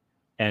car,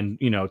 and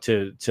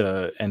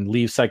and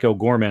leave Psycho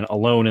Gorman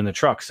alone in the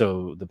truck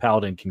so the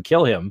Paladin can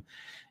kill him.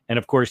 And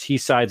of course, he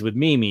sides with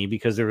Mimi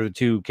because they're the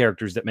 2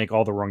 characters that make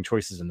all the wrong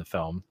choices in the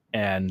film,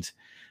 and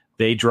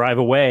they drive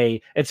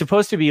away. It's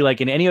supposed to be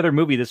like in any other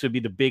movie, this would be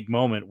the big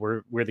moment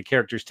where the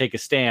characters take a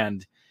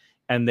stand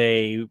and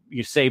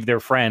you save their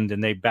friend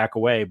and they back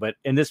away. But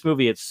in this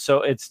movie, it's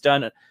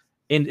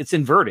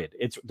inverted.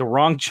 It's the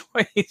wrong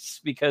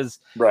choice because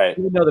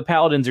even though the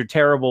Paladins are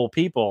terrible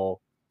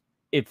people,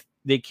 if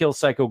they kill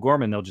Psycho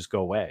Gorman, they'll just go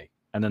away.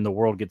 And then the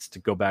world gets to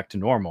go back to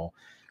normal.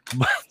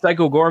 But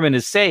Psycho Goreman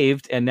is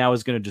saved and now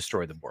is going to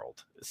destroy the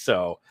world.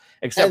 So,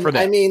 except for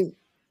that. I mean,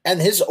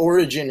 and his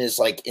origin is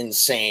like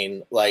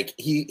insane. Like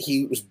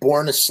he was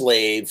born a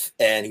slave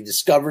and he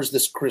discovers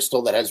this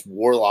crystal that has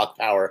warlock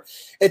power.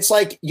 It's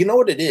like, you know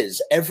what it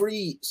is?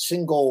 Every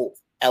single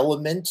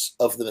element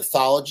of the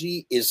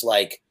mythology is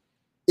like,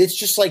 it's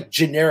just like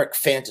generic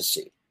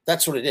fantasy.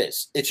 That's what it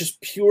is. It's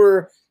just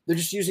pure. They're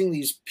just using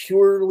these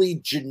purely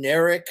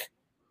generic,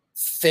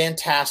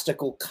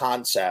 fantastical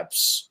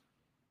concepts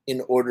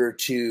in order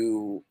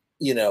to,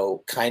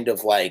 kind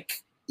of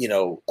like, in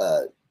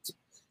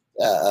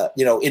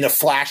a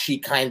flashy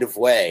kind of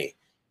way.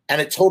 And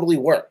it totally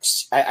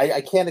works.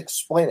 I can't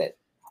explain it.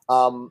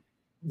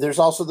 There's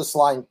also this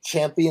line,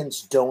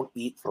 champions don't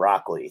eat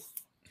broccoli,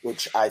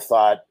 which I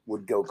thought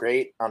would go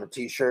great on a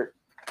t-shirt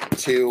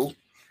too.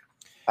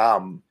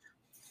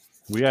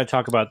 We got to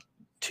talk about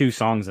 2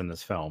 songs in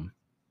this film.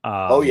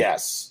 Oh,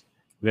 yes.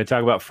 We got to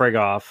talk about Frig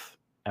Off,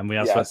 and we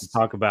also have to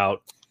talk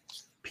about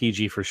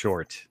PG for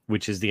Short,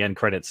 which is the end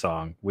credit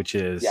song, which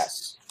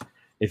is,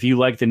 if you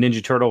like the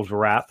Ninja Turtles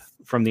rap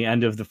from the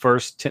end of the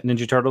first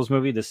Ninja Turtles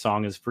movie, this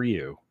song is for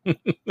you.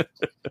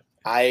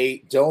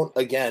 I don't,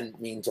 again,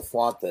 mean to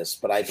flaunt this,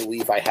 but I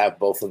believe I have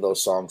both of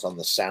those songs on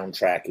the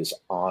soundtrack is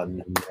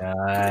on.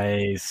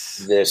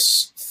 Nice.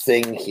 This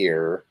thing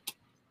here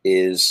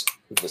is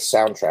the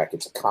soundtrack.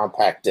 It's a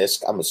compact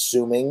disc. I'm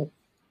assuming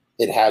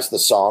it has the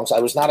songs. I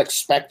was not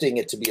expecting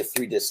it to be a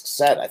 3-disc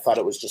set. I thought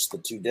it was just the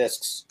 2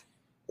 discs.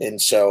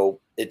 And so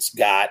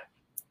I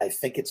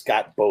think it's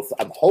got both.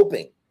 I'm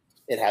hoping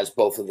it has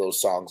both of those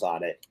songs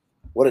on it.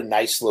 That's a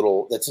nice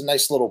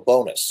little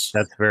bonus.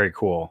 That's very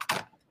cool.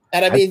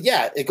 And I mean,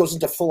 it goes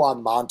into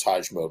full-on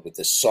montage mode with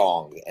this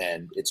song,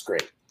 and it's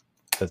great.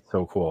 That's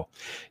so cool.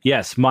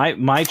 Yes,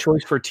 my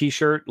choice for a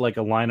t-shirt, like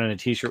a line on a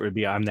t-shirt would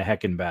be, I'm the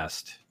heckin'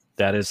 best.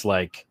 That is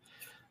like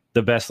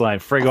the best line.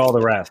 Frig all the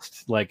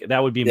rest. Like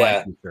that would be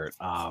my t-shirt.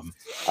 I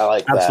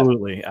like that.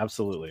 Absolutely.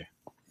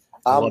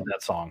 I love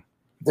that song.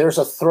 There's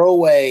a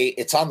throwaway.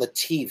 It's on the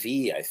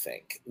TV, I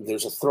think.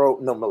 There's a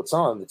no, it's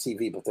not on the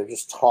TV, but they're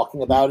just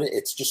talking about it.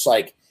 It's just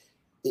like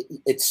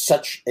it's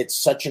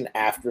such an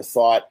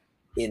afterthought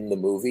in the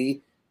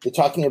movie. They're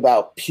talking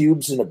about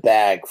pubes in a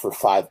bag for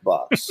 $5.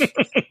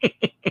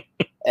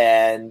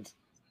 And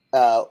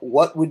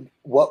what would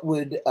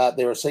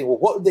they were saying, well,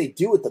 what would they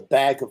do with the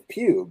bag of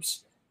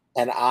pubes?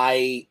 And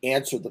I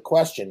answered the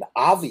question.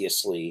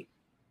 Obviously,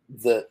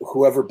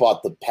 whoever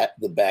bought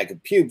the bag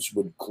of pubes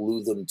would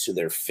glue them to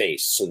their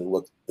face,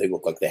 so they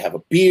look like they have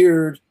a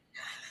beard,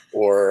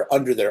 or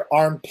under their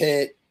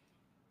armpit,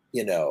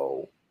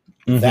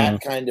 that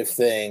kind of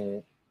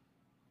thing.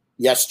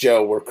 Yes,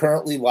 Joe, we're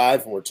currently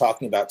live and we're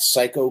talking about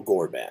Psycho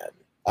Goreman.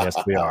 Yes,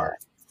 we are.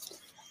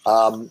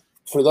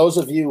 For those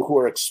of you who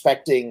are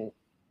expecting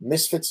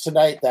Misfits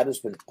tonight, that has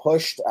been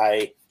pushed.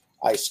 I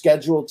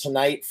scheduled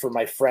tonight for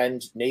my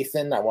friend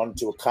Nathan. I wanted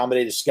to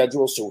accommodate his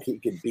schedule so he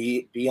could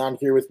be on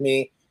here with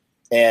me.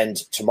 And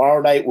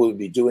tomorrow night we'll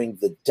be doing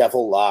the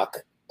Devil Lock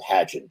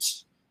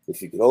pageant.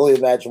 If you could only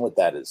imagine what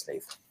that is,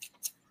 Nathan.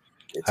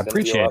 I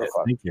appreciate it.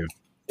 Thank you.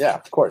 Yeah,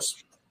 of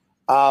course.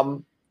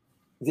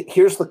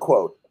 Here's the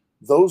quote.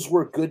 Those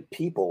were good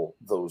people,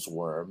 those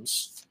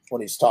worms,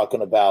 when he's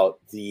talking about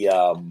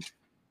a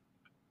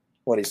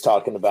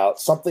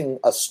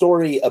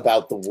story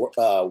about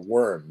the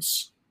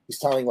worms. He's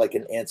telling like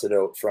an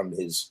anecdote from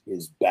his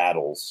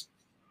battles,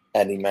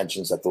 and he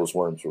mentions that those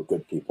worms were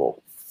good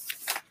people.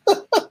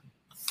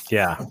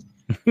 Yeah.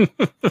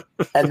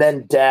 And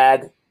then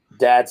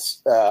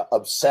dad's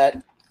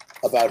upset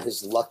about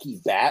his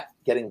lucky bat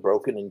getting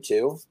broken in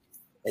 2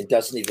 and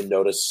doesn't even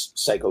notice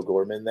Psycho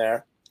Goreman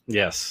there.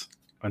 Yes.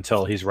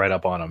 Until he's right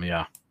up on him,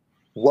 yeah.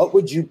 What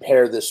would you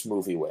pair this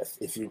movie with?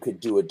 If you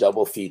could do a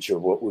double feature,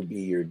 what would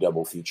be your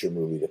double feature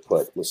movie to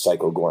put with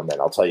Psycho Goreman?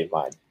 I'll tell you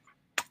mine.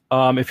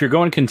 If you're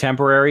going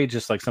contemporary,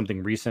 just like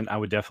something recent, I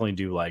would definitely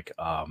do like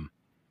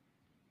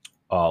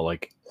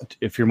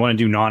if you want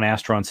to do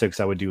non-Astron 6,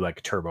 I would do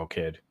like Turbo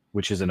Kid,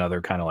 which is another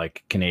kind of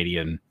like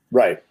Canadian,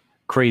 right,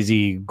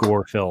 crazy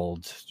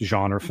gore-filled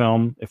genre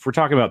film. If we're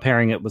talking about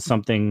pairing it with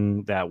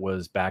something that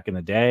was back in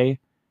the day,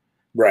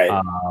 right,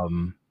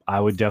 I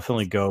would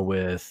definitely go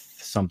with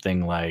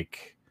something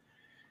like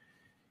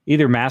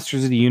either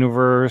Masters of the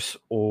Universe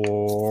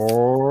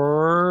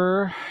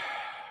or,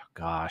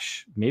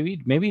 gosh,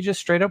 maybe just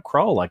straight up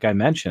Krull, like I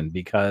mentioned,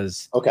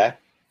 because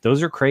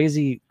those are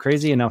crazy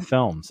enough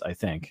films, I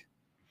think.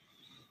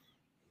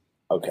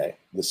 Okay,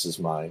 this is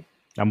mine.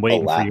 I'm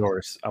waiting for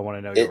yours. I want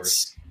to know yours.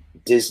 It's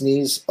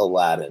Disney's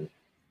Aladdin.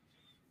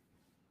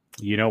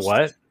 You know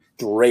what?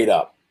 Straight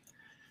up.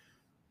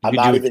 I'm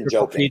not even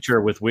joking.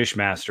 Feature with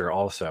Wishmaster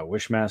also.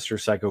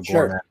 Wishmaster, Psycho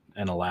Goreman,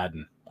 and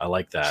Aladdin. I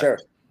like that. Sure.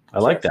 I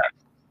like that.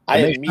 I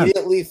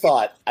immediately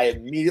thought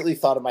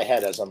in my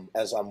head as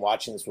I'm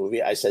watching this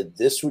movie, I said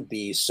this would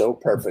be so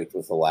perfect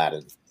with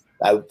Aladdin.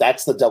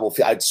 That's the double.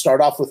 I'd start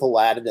off with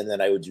Aladdin and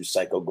then I would do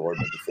Psycho Goreman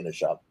to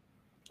finish up.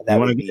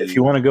 If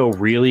you want to go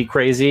really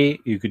crazy,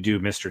 you could do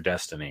Mr.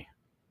 Destiny.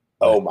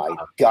 Oh my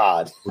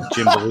God.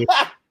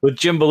 With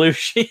Jim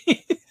Belushi.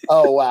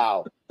 Oh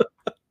wow.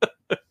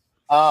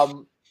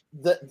 Love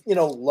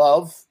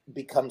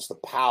becomes the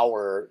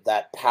power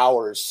that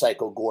powers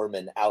Psycho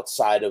Goreman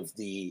outside of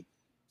the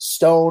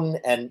stone,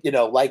 and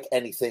like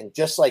anything,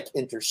 just like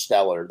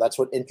Interstellar, that's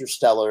what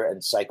Interstellar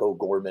and Psycho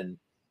Goreman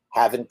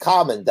have in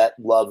common, that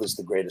love is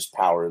the greatest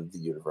power of the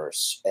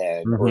universe.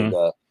 And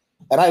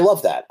I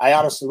love that. I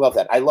honestly love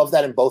that. I love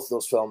that in both of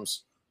those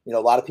films. A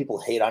lot of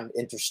people hate on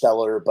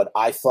Interstellar, but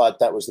I thought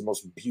that was the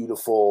most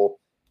beautiful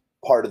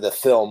part of the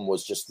film,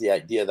 was just the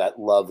idea that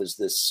love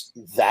is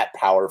that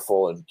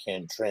powerful and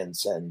can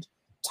transcend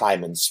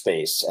time and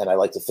space. And I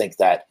like to think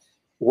that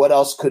what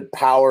else could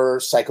power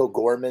Psycho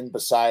Goreman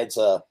besides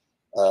a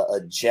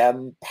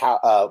gem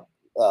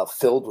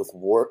filled with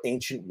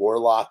ancient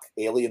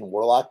alien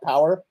warlock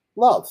power?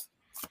 Love.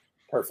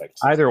 Perfect.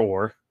 Either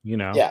or,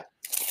 Yeah,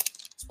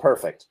 it's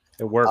perfect.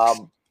 It works.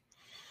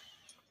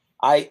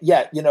 I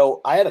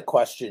had a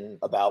question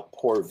about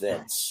poor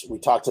Vince. We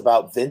talked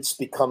about Vince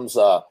becomes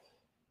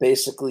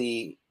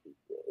basically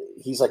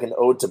he's like an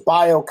ode to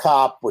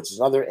BioCop, which is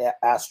another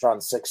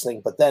Astron 6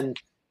 thing. But then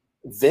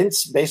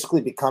Vince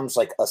basically becomes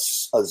like a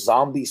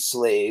zombie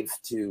slave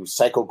to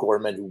Psycho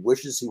Goreman, who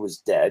wishes he was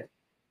dead.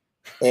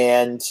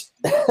 And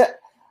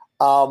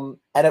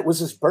and it was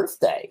his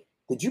birthday.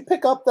 Did you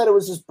pick up that it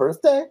was his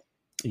birthday?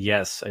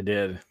 Yes, I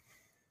did.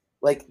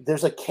 Like,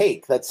 there's a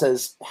cake that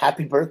says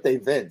 "Happy Birthday,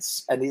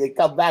 Vince," and they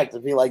come back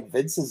to be like,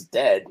 Vince is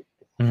dead,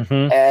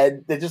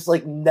 and they just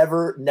like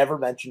never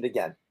mentioned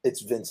again.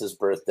 It's Vince's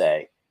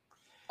birthday.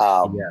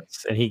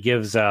 Yes, and he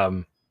gives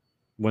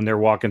when they're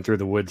walking through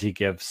the woods, he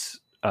gives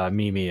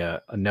Mimi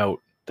a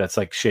note that's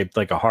like shaped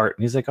like a heart,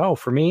 and he's like, "Oh,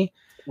 for me."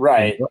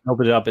 Right. And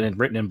open it up, and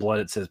written in blood,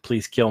 it says,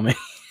 "Please kill me."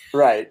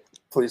 Right.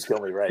 Please kill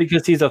me. Right.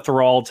 Because he's a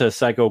thrall to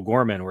Psycho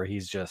Goreman, where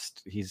he's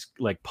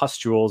like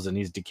pustules and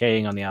he's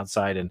decaying on the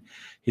outside, and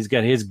he's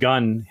got his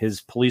gun,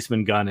 his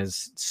policeman gun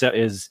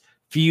is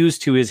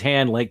fused to his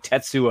hand like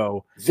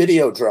Tetsuo.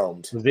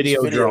 Videodromed.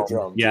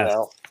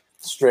 Yeah.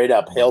 Straight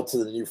up. Hail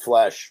to the new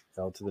flesh.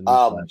 Hail to the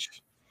new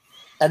flesh.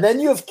 And then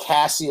you have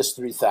Cassius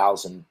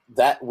 3000,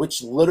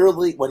 which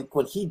literally when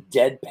he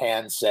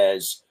deadpan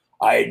says,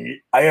 I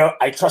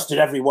trusted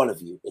every one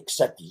of you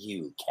except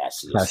you,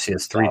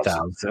 Cassius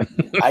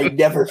 3000. I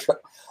never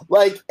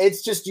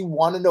it's just, you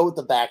want to know what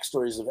the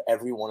backstories of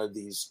every one of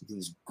these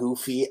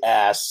goofy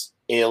ass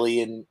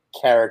alien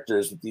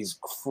characters with these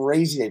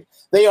crazy names.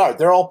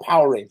 They're all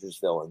Power Rangers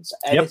villains,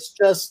 and it's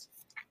just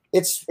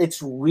it's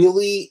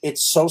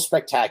so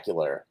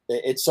spectacular.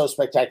 It's so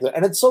spectacular,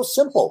 and it's so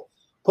simple.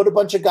 Put a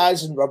bunch of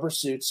guys in rubber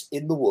suits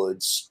in the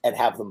woods and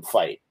have them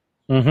fight.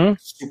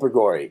 Super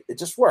gory. It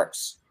just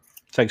works.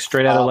 It's like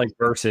straight out of like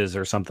Versus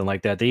or something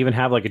like that. They even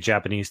have like a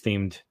Japanese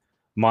themed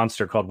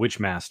monster called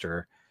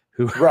Witchmaster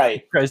who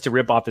tries to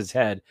rip off his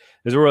head.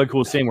 There's a really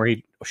cool scene where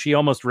she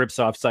almost rips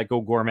off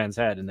Psycho Goreman's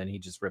head, and then he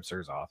just rips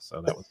hers off.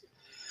 So that was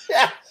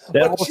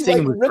that whole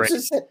scene was great.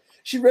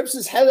 She rips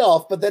his head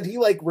off, but then he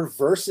like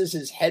reverses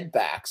his head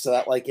back so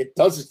that like it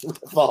doesn't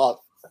rip off.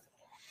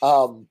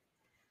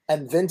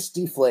 And Vince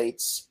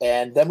deflates,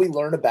 and then we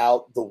learn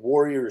about the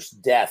warrior's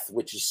death,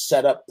 which is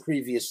set up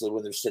previously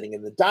when they're sitting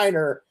in the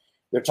diner.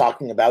 They're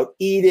talking about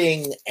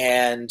eating,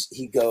 and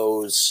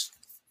he's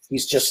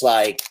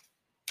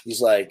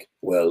like,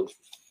 well,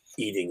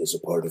 eating is a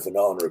part of an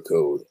honor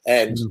code,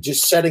 and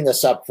just setting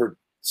us up for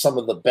some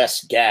of the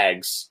best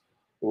gags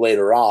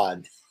later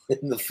on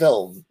in the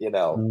film,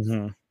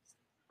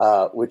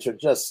 which are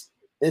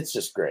it's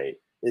just great.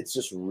 It's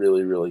just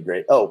really, really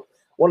great. Oh,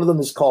 one of them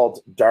is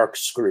called Dark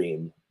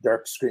Scream.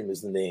 Dark Scream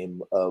is the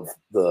name of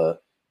the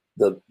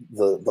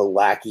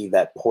lackey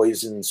that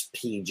poisons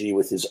PG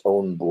with his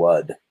own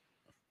blood.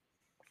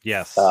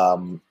 Yes.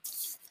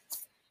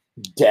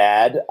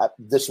 Dad,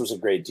 this was a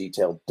great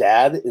detail.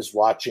 Dad is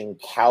watching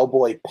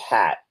Cowboy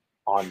Pat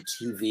on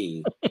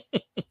TV.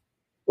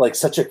 Like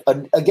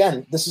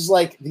again, this is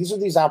like, these are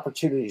these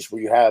opportunities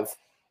where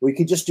we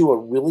could just do a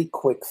really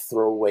quick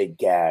throwaway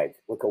gag,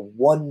 like a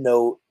one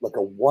note, like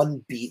a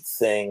one beat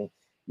thing.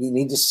 You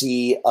need to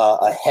see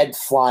a head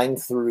flying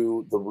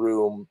through the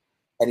room,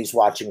 and he's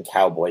watching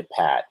Cowboy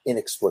Pat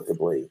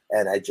inexplicably.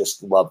 And I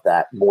just love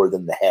that more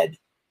than the head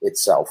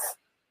itself.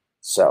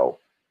 So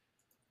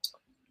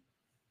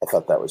I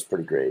thought that was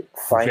pretty great.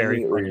 Find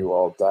me or you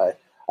all die.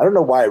 I don't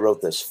know why I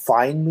wrote this.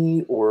 Find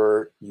me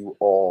or you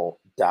all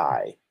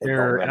die.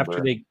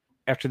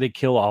 After they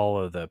kill all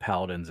of the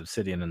Paladins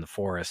Obsidian in the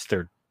forest,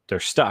 they're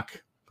stuck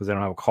because they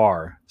don't have a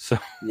car. So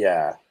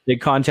yeah, they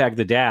contact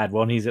the dad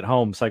when he's at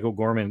home. Psycho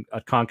Goreman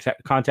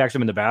contacts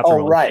him in the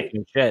bathroom. Oh, right.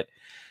 Shit.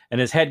 And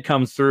his head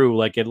comes through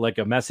like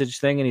a message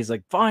thing, and he's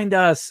like, "Find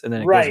us!" And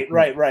then right.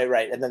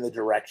 And then the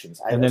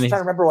directions. I was trying to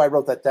remember why I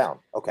wrote that down.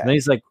 Okay. And then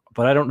he's like,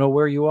 "But I don't know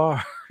where you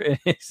are." And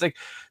he's like,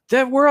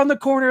 "Dad, we're on the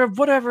corner of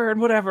whatever and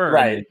whatever."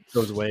 Right. And he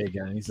goes away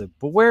again. And he's like,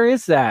 "But where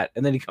is that?"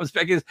 And then he comes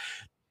back. He's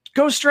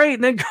go straight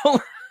and then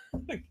go.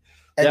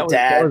 And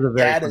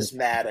Dad is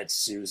mad at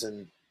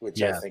Susan,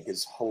 which I think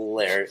is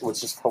hilarious.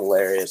 Which is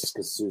hilarious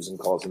because Susan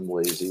calls him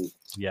lazy.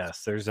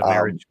 Yes, there's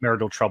a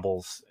marital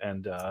troubles,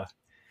 and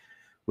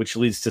which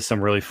leads to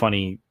some really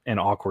funny and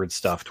awkward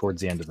stuff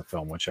towards the end of the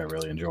film, which I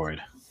really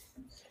enjoyed.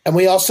 And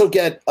we also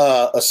get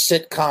a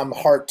sitcom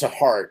Heart to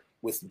Heart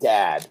with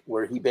Dad,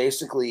 where he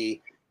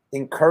basically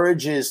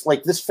encourages,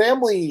 like, this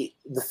family,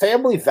 the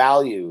family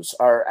values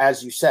are,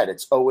 as you said,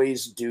 it's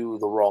always do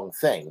the wrong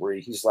thing, where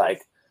he's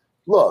like,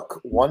 look,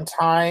 one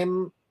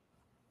time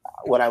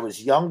when I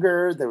was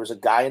younger, there was a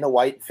guy in a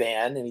white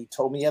van and he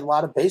told me he had a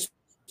lot of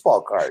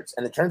baseball cards.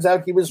 And it turns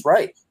out he was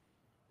right.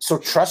 So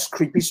trust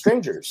creepy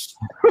strangers.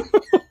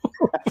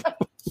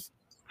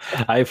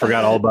 I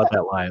forgot all about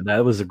that line.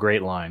 That was a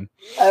great line.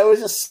 It was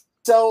just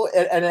so,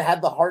 and it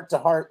had the heart to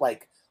heart,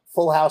 like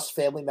Full House,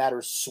 Family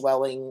Matters,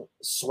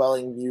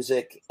 swelling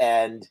music.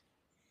 And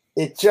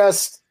it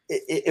just,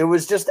 it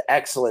was just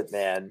excellent,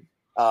 man.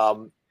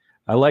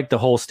 I like the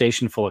whole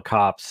station full of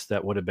cops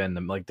that would have been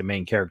the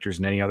main characters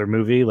in any other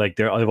movie. Like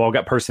they've all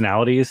got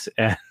personalities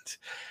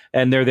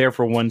and they're there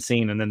for one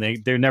scene and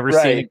then they're never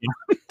seen again.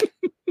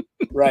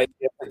 Right.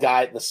 The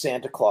guy, the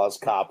Santa Claus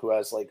cop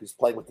who's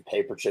playing with the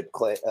paper chip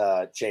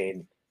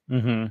chain.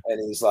 Mm-hmm.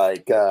 And he's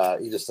like,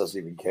 he just doesn't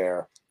even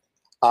care.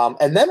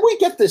 And then we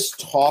get this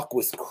talk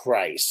with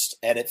Christ,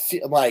 and it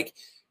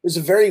was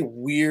a very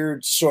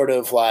weird sort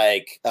of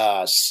like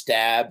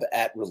stab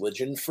at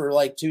religion for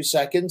like 2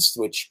 seconds,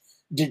 which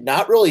did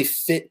not really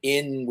fit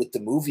in with the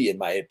movie, in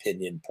my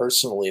opinion,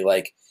 personally.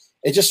 Like,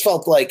 it just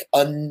felt like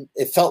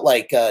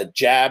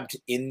jabbed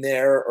in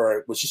there, or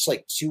it was just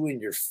like too in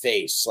your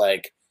face.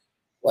 Like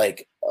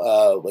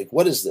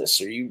what is this?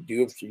 Are you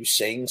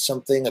saying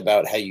something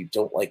about how you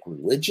don't like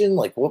religion?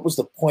 Like, what was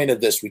the point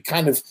of this? We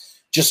kind of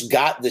just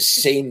got the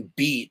same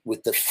beat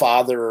with the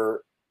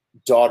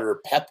father-daughter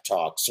pep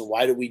talk. So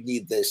why do we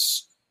need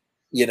this,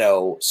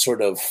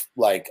 sort of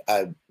like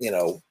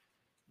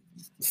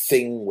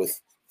thing with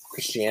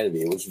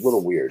Christianity? It was a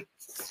little weird.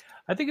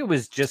 I think it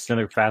was just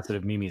another facet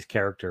of Mimi's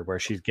character where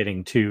she's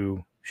getting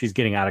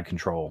out of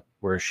control,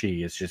 where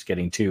she is just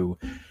getting too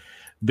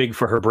big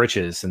for her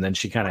britches, and then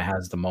she kind of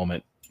has the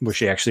moment where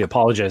she actually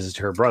apologizes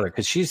to her brother,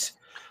 because she's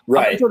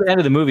right up until the end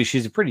of the movie,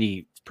 she's a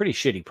pretty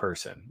shitty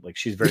person. Like,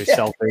 she's very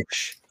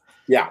selfish.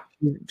 Yeah,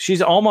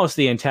 she's almost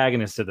the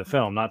antagonist of the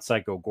film, not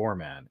Psycho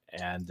Goreman,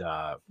 and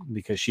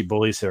because she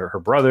bullies her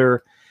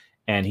brother,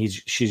 and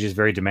she's just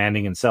very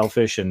demanding and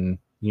selfish, and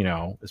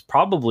there's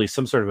probably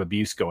some sort of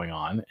abuse going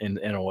on in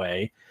a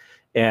way,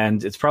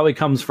 and it probably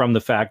comes from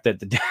the fact that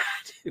the dad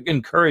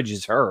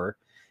encourages her.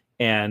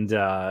 And,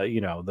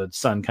 the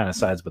son kind of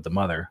sides with the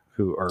mother.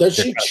 Does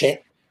she change?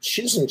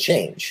 She doesn't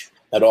change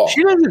at all.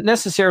 She doesn't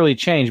necessarily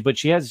change, but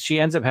she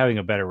ends up having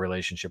a better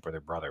relationship with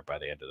her brother by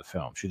the end of the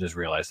film. She just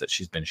realized that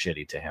she's been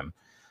shitty to him.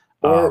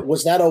 Or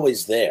was that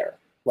always there?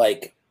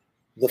 Like,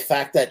 the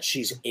fact that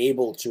she's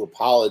able to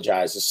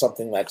apologize is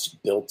something that's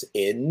built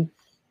in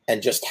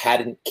and just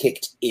hadn't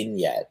kicked in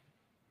yet.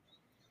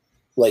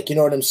 Like, you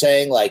know what I'm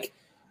saying? Like,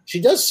 she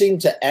does seem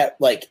to, at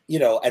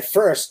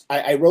first,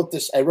 I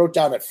wrote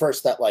down at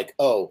first that, like,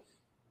 oh,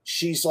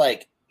 she's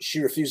like, she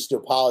refuses to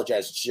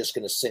apologize. She's just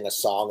going to sing a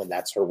song, and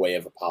that's her way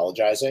of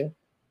apologizing,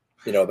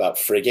 about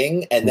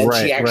frigging. And then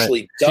she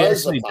actually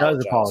does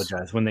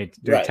apologize when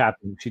they're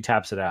tapping. She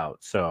taps it out.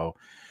 So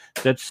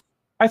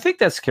I think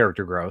that's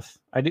character growth.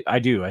 I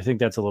do. I think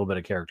that's a little bit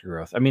of character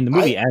growth. I mean, the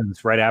movie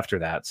ends right after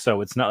that,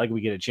 so it's not like we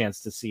get a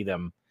chance to see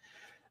them.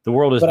 The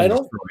world is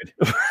destroyed.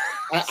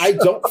 I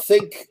don't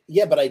think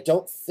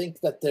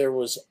that there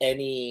was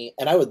any,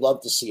 and I would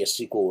love to see a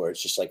sequel where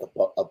it's just like a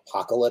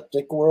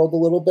apocalyptic world a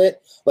little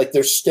bit. Like,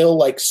 there's still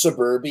like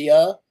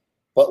suburbia,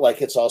 but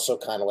like it's also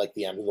kind of like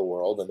the end of the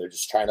world, and they're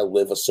just trying to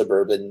live a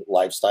suburban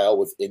lifestyle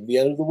within the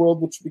end of the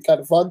world, which would be kind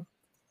of fun.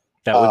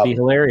 That would be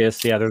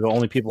hilarious. Yeah, they're the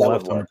only people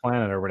left on the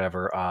planet or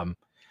whatever.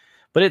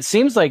 But it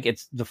seems like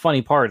it's the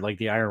funny part, like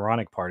the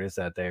ironic part, is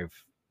that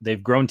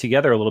they've grown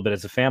together a little bit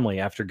as a family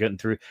after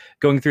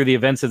going through the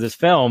events of this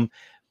film.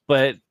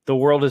 But the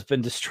world has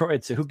been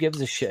destroyed, so who gives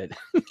a shit?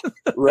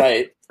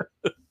 Right.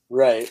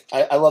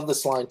 I love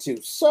this line too.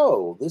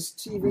 So this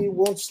TV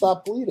won't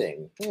stop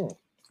bleeding.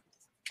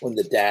 When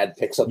the dad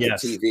picks up the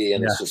TV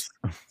and it's just,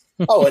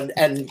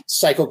 and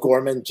Psycho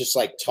Goreman just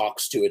like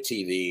talks to a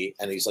TV,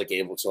 and he's like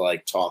able to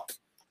like talk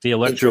the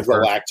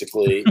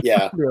intergalactically.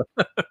 Yeah.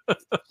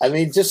 I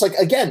mean, just like,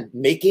 again,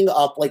 making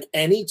up, like,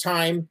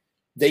 anytime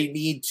they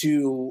need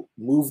to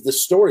move the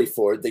story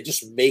forward, they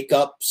just make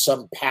up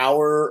some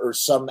power or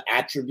some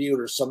attribute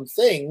or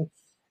something,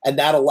 and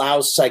that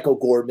allows Psycho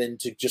Goreman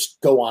to just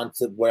go on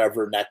to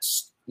wherever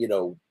next,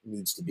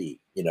 needs to be,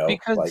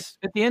 because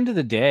at the end of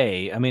the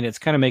day, I mean, it's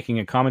kind of making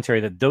a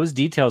commentary that those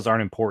details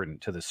aren't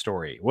important to the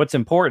story. What's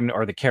important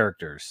are the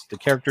characters. The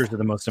characters are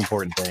the most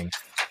important thing.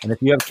 And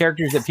if you have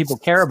characters that people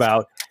care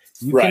about,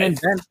 you can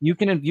invent, you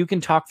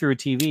can talk through a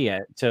TV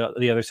to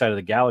the other side of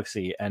the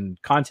galaxy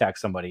and contact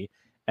somebody,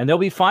 and they'll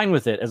be fine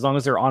with it as long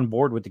as they're on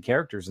board with the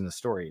characters in the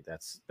story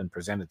that's been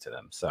presented to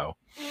them. So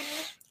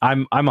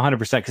I'm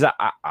 100%, because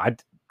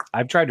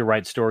I've tried to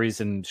write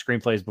stories and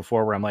screenplays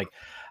before where I'm like,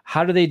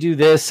 how do they do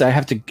this? I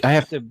have to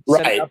set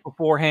it up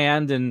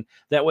beforehand, and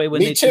that way when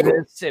they do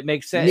this, it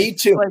makes sense. Me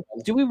too. Like,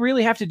 do we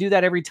really have to do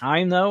that every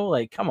time though?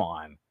 Like, come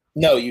on.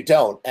 No, you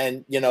don't.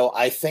 And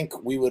I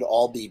think we would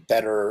all be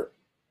better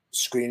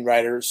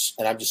screenwriters,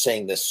 and I'm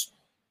saying this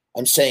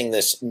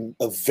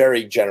a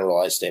very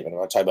generalized statement.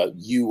 I'm not talking about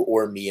you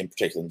or me in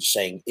particular. I'm just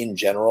saying in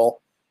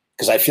general,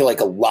 because I feel like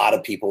a lot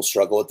of people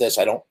struggle with this.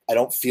 I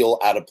don't feel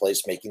out of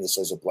place making this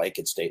as a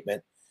blanket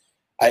statement.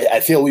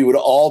 I feel we would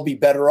all be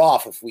better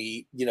off if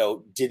we,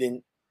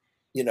 didn't,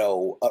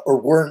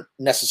 or weren't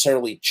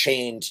necessarily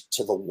chained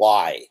to the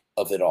why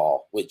of it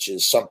all, which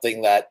is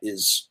something that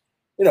is,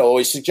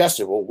 always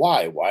suggested. Well,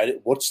 why?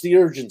 What's the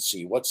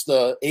urgency? What's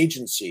the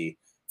agency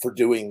for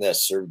doing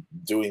this or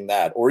doing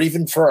that? Or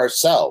even for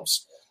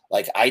ourselves.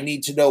 Like, I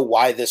need to know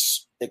why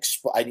this,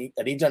 I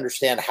need to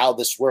understand how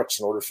this works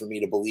in order for me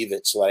to believe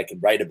it so that I can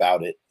write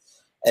about it.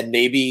 And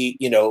maybe,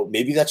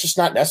 maybe that's just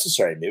not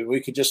necessary. Maybe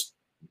we could just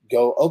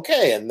go,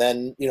 okay. And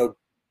then,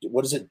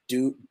 what is it?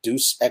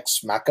 Deus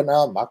ex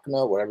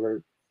machina,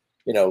 whatever,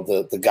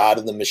 the God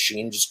of the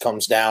machine just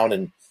comes down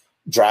and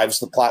drives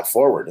the plot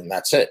forward, and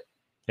that's it.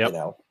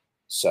 Yep.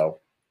 So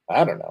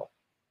I don't know,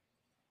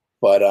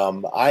 but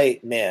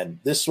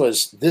this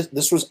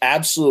was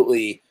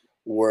absolutely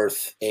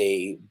worth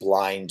a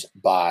blind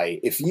buy.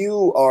 If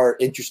you are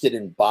interested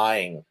in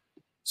buying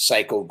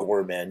Psycho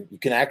Goreman, you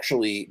can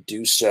actually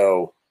do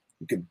so.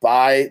 You could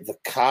buy the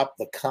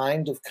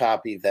kind of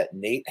copy that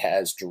Nate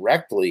has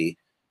directly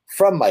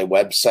from my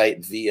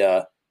website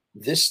via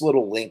this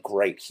little link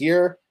right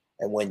here.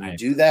 And when you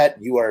do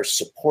that, you are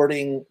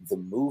supporting the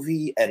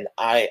movie, and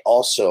I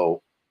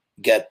also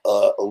get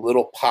a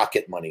little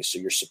pocket money. So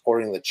you're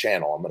supporting the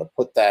channel. I'm going to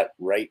put that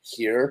right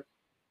here.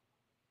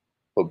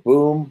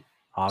 Boom.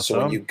 Awesome.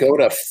 So when you go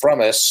to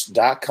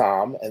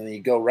fromus.com and then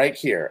you go right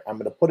here, I'm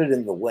going to put it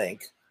in the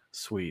link.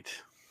 Sweet.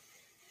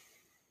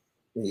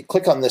 And you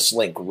click on this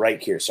link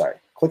right here.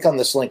 Click on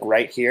this link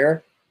right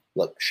here.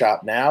 Look,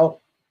 shop now.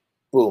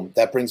 Boom.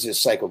 That brings you to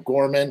Psycho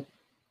Goreman.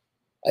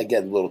 I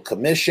get a little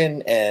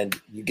commission, and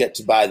you get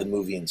to buy the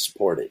movie and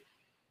support it.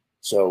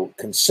 So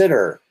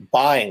consider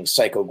buying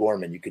Psycho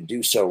Goreman. You can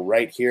do so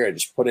right here. I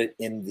just put it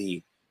in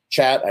the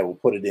chat. I will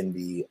put it in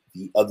the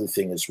other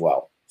thing as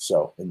well.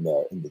 So in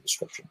the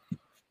description.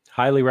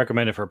 Highly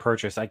recommended for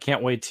purchase. I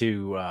can't wait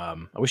to. I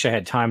wish I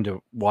had time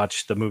to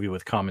watch the movie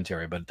with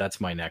commentary, but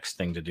that's my next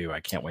thing to do. I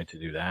can't wait to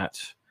do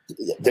that.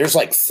 There's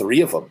like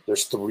 3 of them.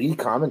 There's 3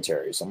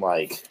 commentaries. I'm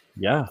like,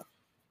 yeah.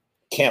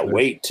 Can't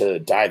wait to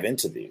dive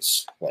into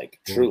these, like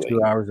truly.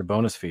 2 hours of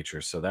bonus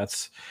features. So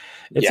it's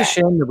a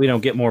shame that we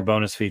don't get more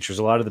bonus features.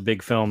 A lot of the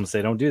big films,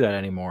 they don't do that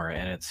anymore.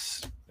 And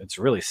it's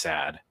really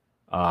sad.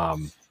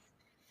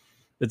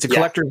 It's a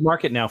collector's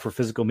market now for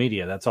physical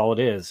media. That's all it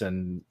is.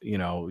 And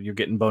you're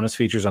getting bonus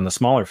features on the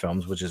smaller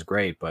films, which is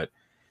great. But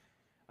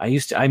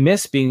I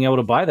miss being able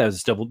to buy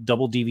those double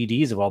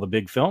DVDs of all the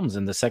big films,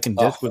 and the second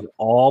disc with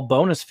all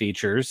bonus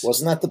features.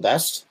 Wasn't that the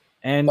best?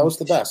 And that was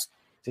the best.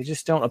 They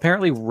just don't.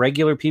 Apparently,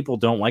 regular people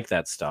don't like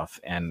that stuff,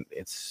 and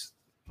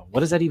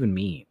what does that even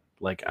mean?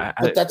 Like,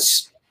 but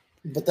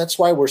that's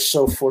why we're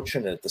so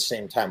fortunate at the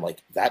same time.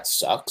 Like, that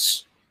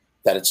sucks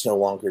that it's no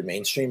longer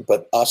mainstream.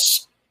 But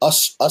us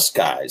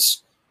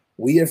guys,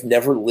 we have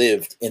never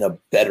lived in a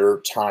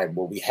better time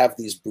where we have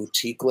these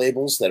boutique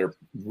labels that are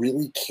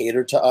really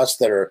catered to us,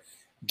 that are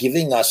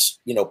giving us,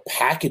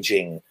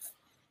 packaging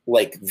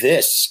like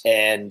this,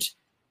 and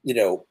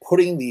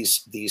putting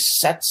these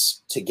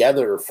sets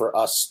together for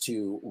us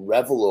to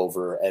revel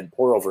over and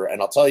pour over.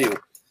 And I'll tell you,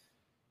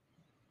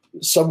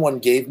 someone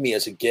gave me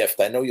as a gift,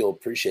 I know you'll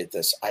appreciate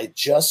this, I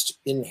just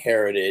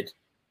inherited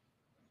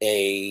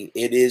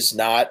it is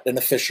not an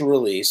official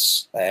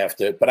release.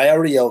 But I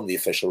already own the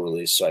official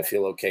release, so I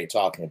feel okay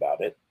talking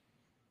about it.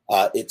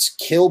 It's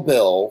Kill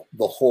Bill,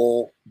 The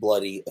Whole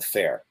Bloody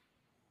Affair.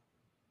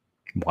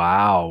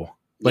 Wow.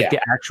 Like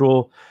the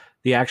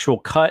actual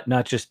cut,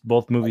 not just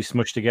both movies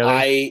smushed together.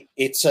 I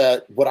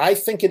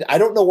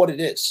don't know what it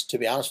is, to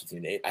be honest with you,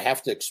 Nate. I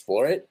have to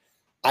explore it.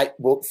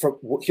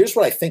 Here's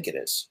what I think it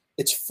is.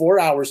 It's 4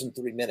 hours and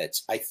 3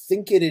 minutes. I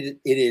think it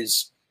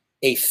is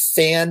a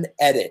fan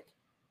edit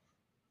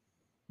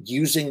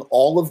using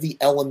all of the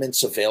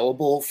elements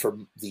available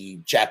from the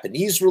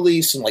Japanese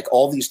release and like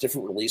all these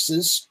different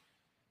releases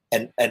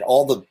and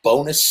all the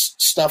bonus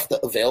stuff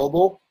that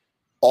available.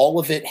 All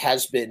of it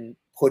has been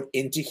put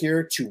into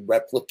here to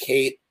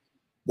replicate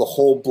The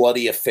Whole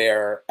Bloody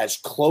Affair as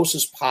close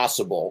as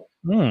possible,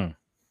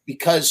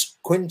 because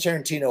Quentin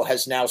Tarantino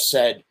has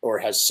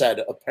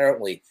said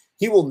apparently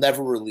he will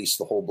never release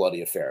The Whole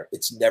Bloody Affair.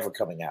 It's never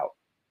coming out.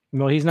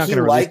 Well, he's not going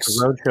to release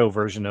the Roadshow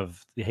version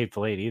of The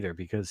Hateful Eight either,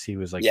 because he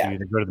was like, you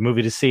either go to the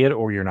movie to see it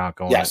or you're not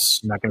going. Yes,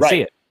 you're not going to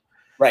see it.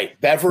 Right,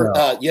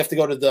 Beverly. You have to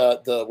go to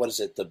the what is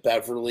it? The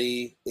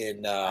Beverly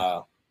in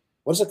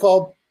what is it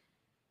called?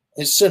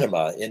 His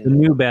cinema in the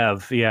New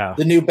Bev. Yeah,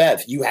 the New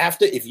Bev. You have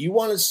to, if you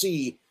want to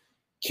see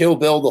Kill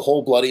Bill, The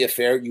Whole Bloody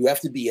Affair, you have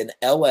to be in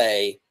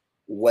LA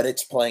when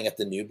it's playing at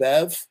the New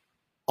Bev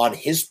on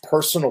his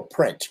personal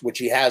print, which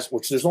he has,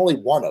 which there's only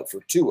 1 of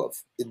or 2 of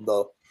in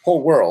the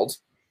whole world.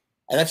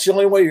 And that's the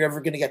only way you're ever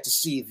going to get to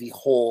see The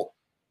Whole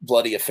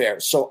Bloody Affair.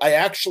 So I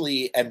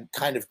actually am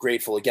kind of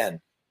grateful.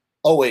 Again,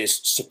 always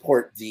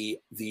support the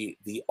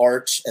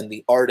art and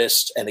the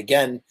artist. And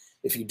again,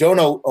 if you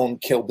don't own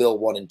Kill Bill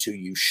 1 and 2,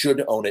 you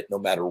should own it no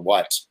matter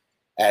what,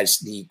 as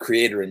the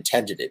creator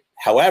intended it.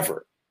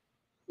 However,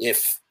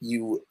 if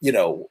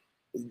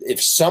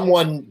if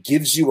someone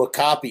gives you a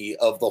copy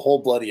of The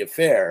Whole Bloody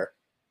Affair,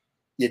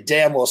 you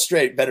damn well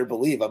straight better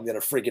believe I'm going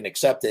to friggin'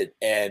 accept it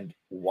and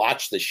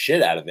watch the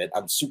shit out of it.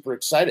 I'm super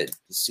excited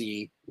to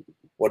see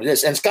what it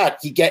is. And Scott,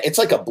 it's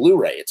like a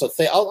Blu-ray. It's a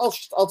thing.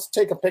 I'll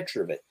take a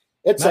picture of it.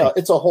 It's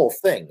a whole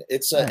thing.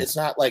 It's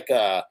not like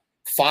a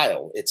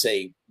file. It's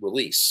a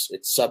release.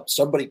 It's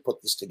somebody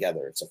put this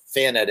together. It's a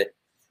fan edit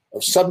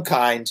of some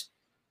kind.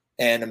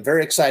 And I'm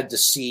very excited to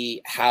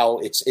see how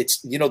it's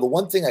the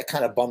one thing that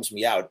kind of bums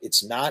me out,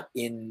 it's not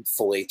in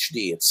full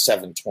HD, it's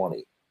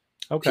 720p.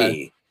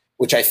 Okay.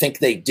 Which I think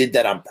they did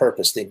that on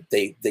purpose.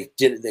 They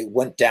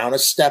went down a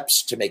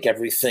steps to make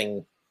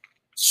everything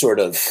sort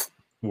of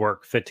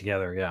fit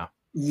together. Yeah.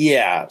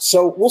 Yeah.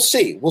 So we'll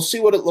see. We'll see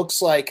what it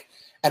looks like.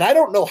 And I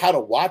don't know how to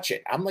watch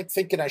it. I'm like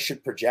thinking I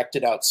should project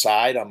it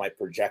outside on my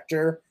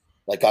projector,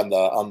 like on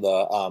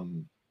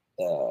the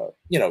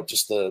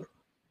just the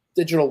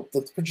digital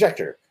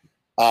projector.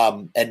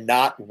 And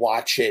not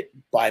watch it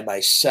by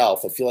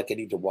myself. I feel like I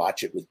need to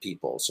watch it with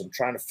people. So I'm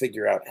trying to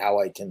figure out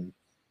how I can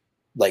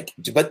but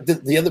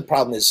the other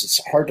problem is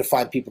it's hard to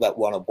find people that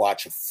want to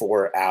watch a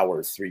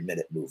 4-hour,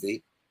 3-minute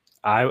movie.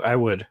 I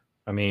would.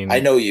 I mean, I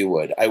know you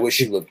would. I wish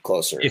you lived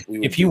closer.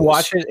 If you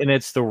watch it and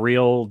it's the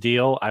real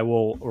deal, I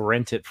will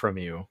rent it from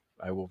you.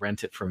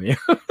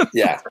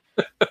 Yeah.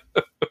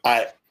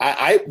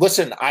 I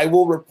listen, I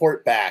will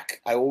report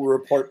back. I will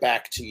report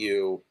back to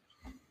you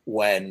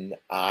when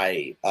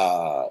I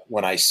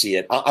see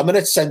it. I'm going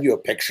to send you a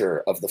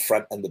picture of the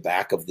front and the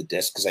back of the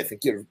disc, because I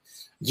think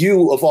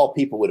you of all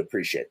people would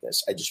appreciate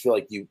this. I just feel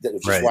like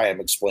that's just why I'm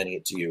explaining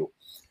it to you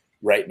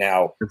right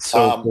now. It's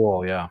so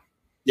cool. Yeah.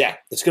 Yeah,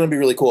 it's going to be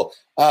really cool.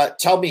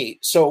 Tell me,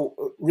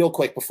 so real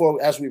quick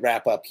as we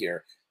wrap up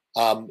here,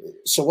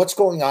 so what's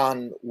going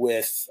on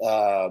with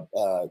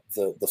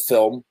the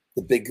film,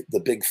 the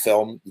big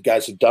film? You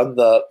guys have done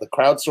the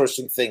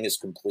crowdsourcing thing is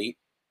complete,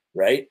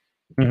 right?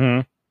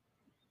 Mm-hmm.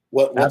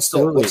 What's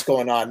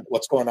going on?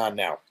 What's going on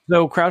now?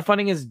 So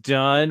crowdfunding is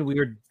done. We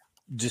are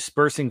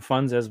dispersing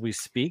funds as we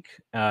speak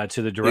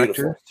to the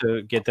directors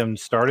to get them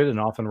started and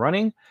off and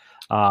running.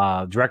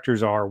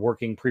 Directors are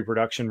working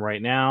pre-production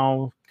right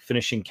now,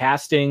 finishing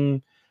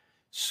casting,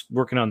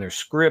 working on their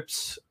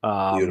scripts.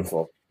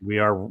 Beautiful. We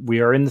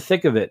are in the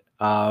thick of it.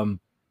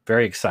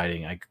 Very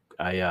exciting.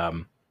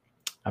 I'm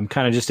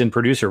kind of just in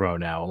producer mode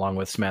now, along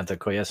with Samantha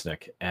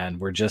Koyesnik, and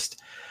we're just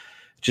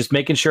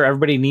making sure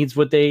everybody needs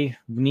what they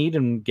need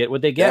and get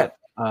what they get.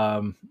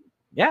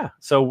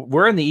 So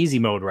we're in the easy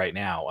mode right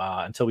now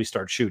until we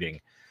start shooting.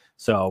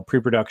 So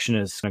pre-production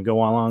is going to go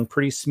along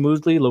pretty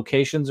smoothly.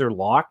 Locations are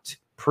locked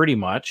pretty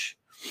much.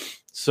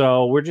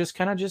 So we're just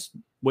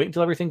wait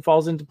until everything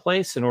falls into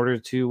place in order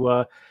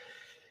to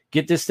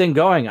get this thing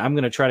going. I'm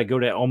going to try to go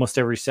to almost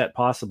every set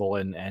possible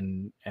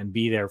and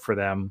be there for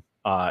them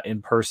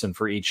in person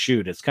for each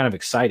shoot. It's kind of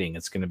exciting.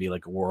 It's going to be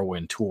like a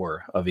whirlwind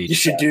tour of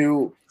each.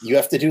 You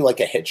have to do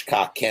like a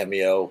Hitchcock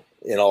cameo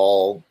in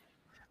all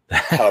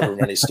however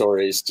many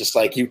stories. Just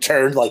like you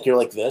turn like you're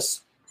like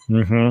this.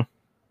 Mm-hmm.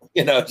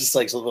 Just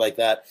like something like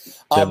that.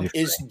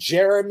 Is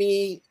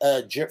Jeremy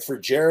for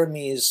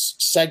Jeremy's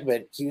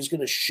segment? He was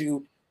going to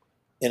shoot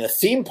in a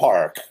theme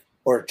park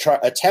or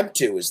attempt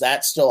to. Is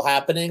that still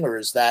happening, or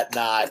is that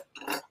not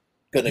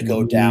going to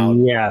go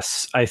down?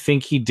 Yes, I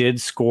think he did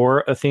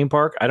score a theme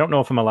park. I don't know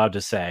if I'm allowed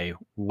to say.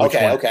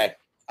 Okay.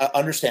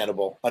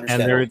 Understandable.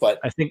 But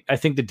I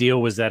think the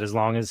deal was that as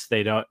long as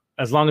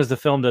the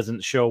film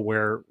doesn't show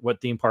what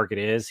theme park it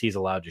is, he's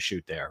allowed to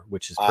shoot there,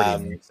 which is pretty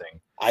amazing.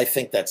 I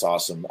think that's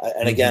awesome.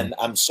 And again,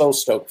 I'm so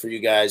stoked for you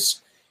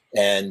guys.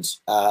 And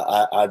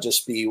I'll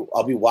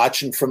be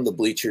watching from the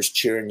bleachers,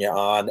 cheering you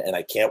on, and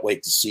I can't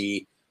wait to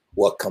see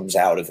what comes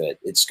out of it.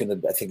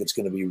 I think it's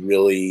gonna be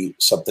really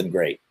something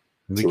great.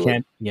 We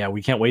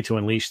can't wait to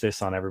unleash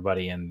this on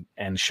everybody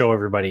and show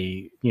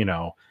everybody,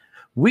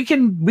 we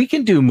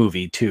can do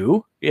movie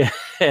too,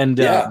 and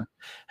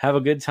have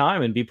a good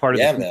time and be part of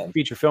the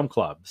feature film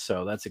club.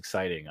 So that's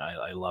exciting.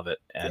 I love it.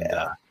 And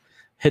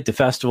hit the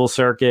festival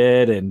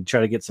circuit and try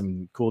to get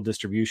some cool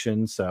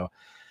distribution. So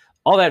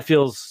all that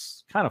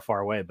feels kind of far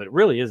away, but it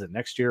really isn't.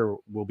 Next year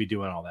we'll be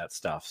doing all that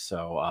stuff.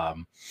 So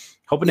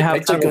hoping to have a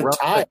good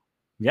time.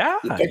 Yeah.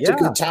 You picked a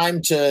good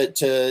time to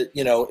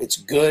it's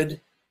good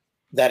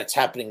that it's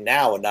happening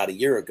now and not a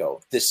year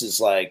ago. This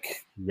is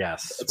like,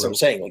 yes, that's what I'm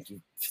saying. Like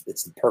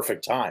it's the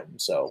perfect time.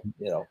 So,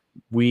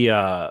 we,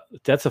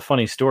 that's a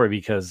funny story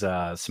because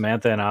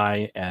Samantha and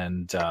I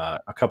and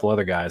a couple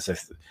other guys,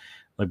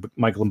 like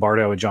Mike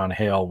Lombardo and John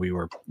Hale, we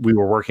were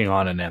working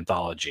on an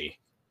anthology.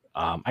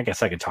 I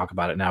guess I can talk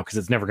about it now because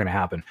it's never going to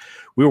happen.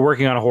 We were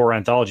working on a horror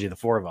anthology, the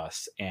four of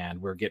us,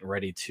 and we're getting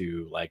ready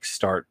to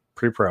start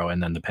pre-pro,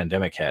 and then the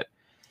pandemic hit.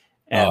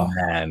 And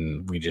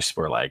then we just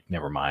were like,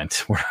 never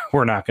mind,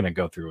 we're not going to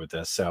go through with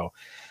this. So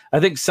I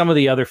think some of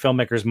the other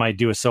filmmakers might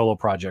do a solo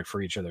project for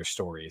each of their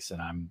stories.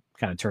 And I'm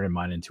kind of turning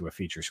mine into a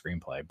feature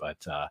screenplay, but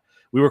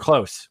we were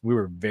close. We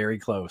were very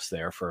close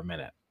there for a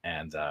minute.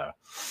 And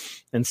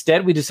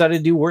instead, we decided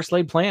to do Worst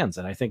Laid Plans,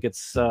 and I think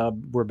it's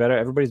we're better.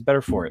 Everybody's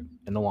better for it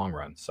in the long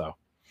run. So,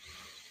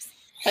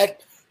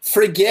 heck,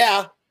 frig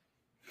yeah,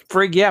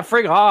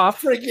 frig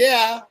off, frig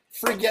yeah,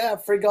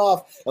 frig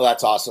off. Well,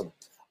 that's awesome.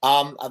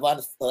 I'd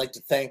like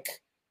to thank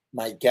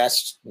my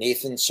guest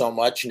Nathan so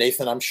much.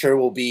 Nathan, I'm sure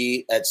we'll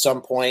be at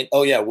some point.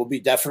 Oh yeah, we'll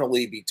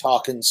definitely be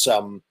talking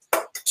some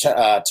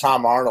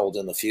Tom Arnold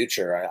in the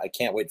future. I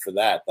can't wait for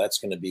that. That's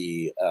going to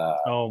be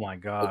oh my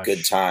god, a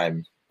good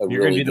time.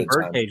 You're going to do the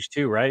Birdcage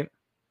too, right?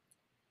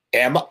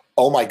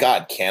 Oh my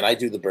god, can I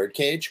do the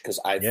Birdcage? Because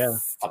I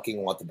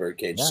fucking want the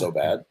Birdcage so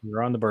bad.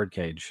 You're on the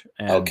Birdcage.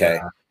 And, okay.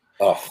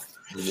 Oh,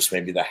 you just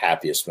made me the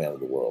happiest man in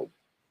the world.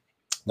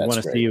 I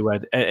want to see you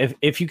at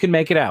if you can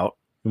make it out.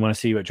 We want to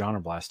see you at Genre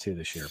Blast too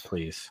this year,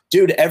 please.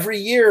 Dude, every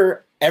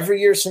year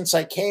since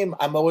I came,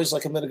 I'm always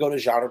like, I'm going to go to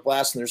Genre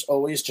Blast, and there's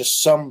always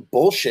just some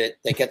bullshit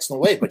that gets in the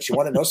way. But you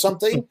want to know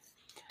something?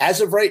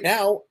 As of right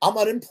now, I'm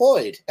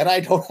unemployed and I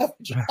don't have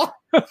a job.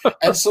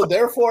 And so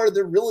therefore,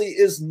 there really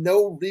is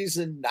no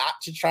reason not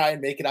to try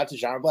and make it out to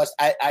Genre Blast.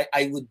 I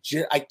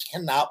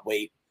cannot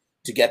wait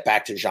to get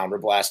back to Genre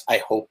Blast.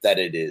 I hope that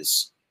it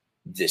is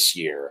this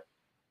year.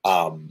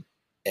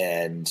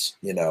 And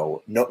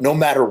no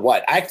matter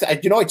what, I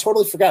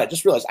totally forgot. I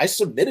just realized I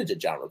submitted to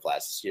Genre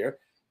Blast this year.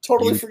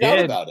 Totally forgot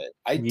about it.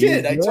 I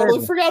did. I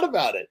totally forgot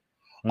about it.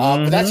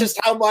 But that's just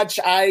how much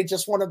I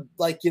just want to,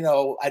 like,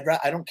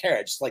 I don't care.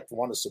 I just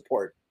want to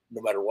support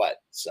no matter what.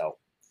 So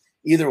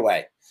either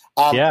way,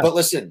 but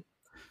listen,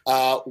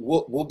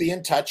 we'll be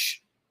in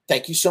touch.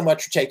 Thank you so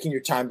much for taking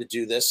your time to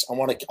do this.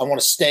 We're going to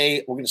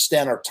stay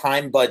on our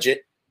time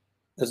budget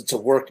because it's a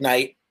work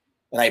night.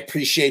 And I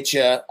appreciate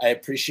you. I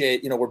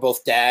appreciate, we're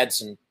both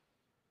dads, and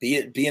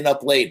being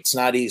up late, it's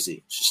not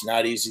easy. It's just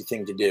not an easy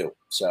thing to do.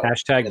 So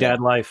hashtag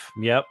dad life.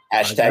 Yep.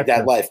 Hashtag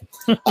dad life.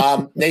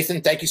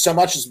 Nathan, thank you so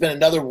much. It's been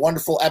another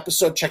wonderful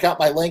episode. Check out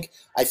my link.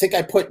 I think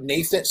I put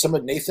some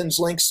of Nathan's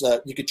links.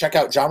 You could check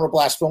out Genre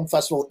Blast Film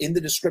Festival in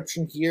the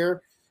description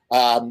here.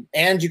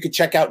 And you could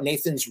check out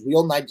Nathan's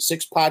Real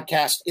 96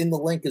 podcast in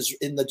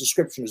the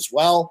description as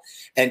well.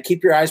 And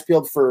keep your eyes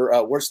peeled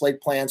for Worst Laid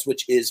Plans,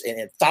 which is an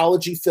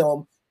anthology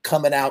film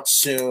coming out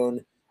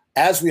soon.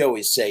 As we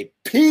always say,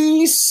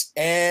 peace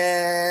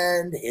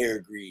and hair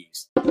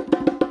grease.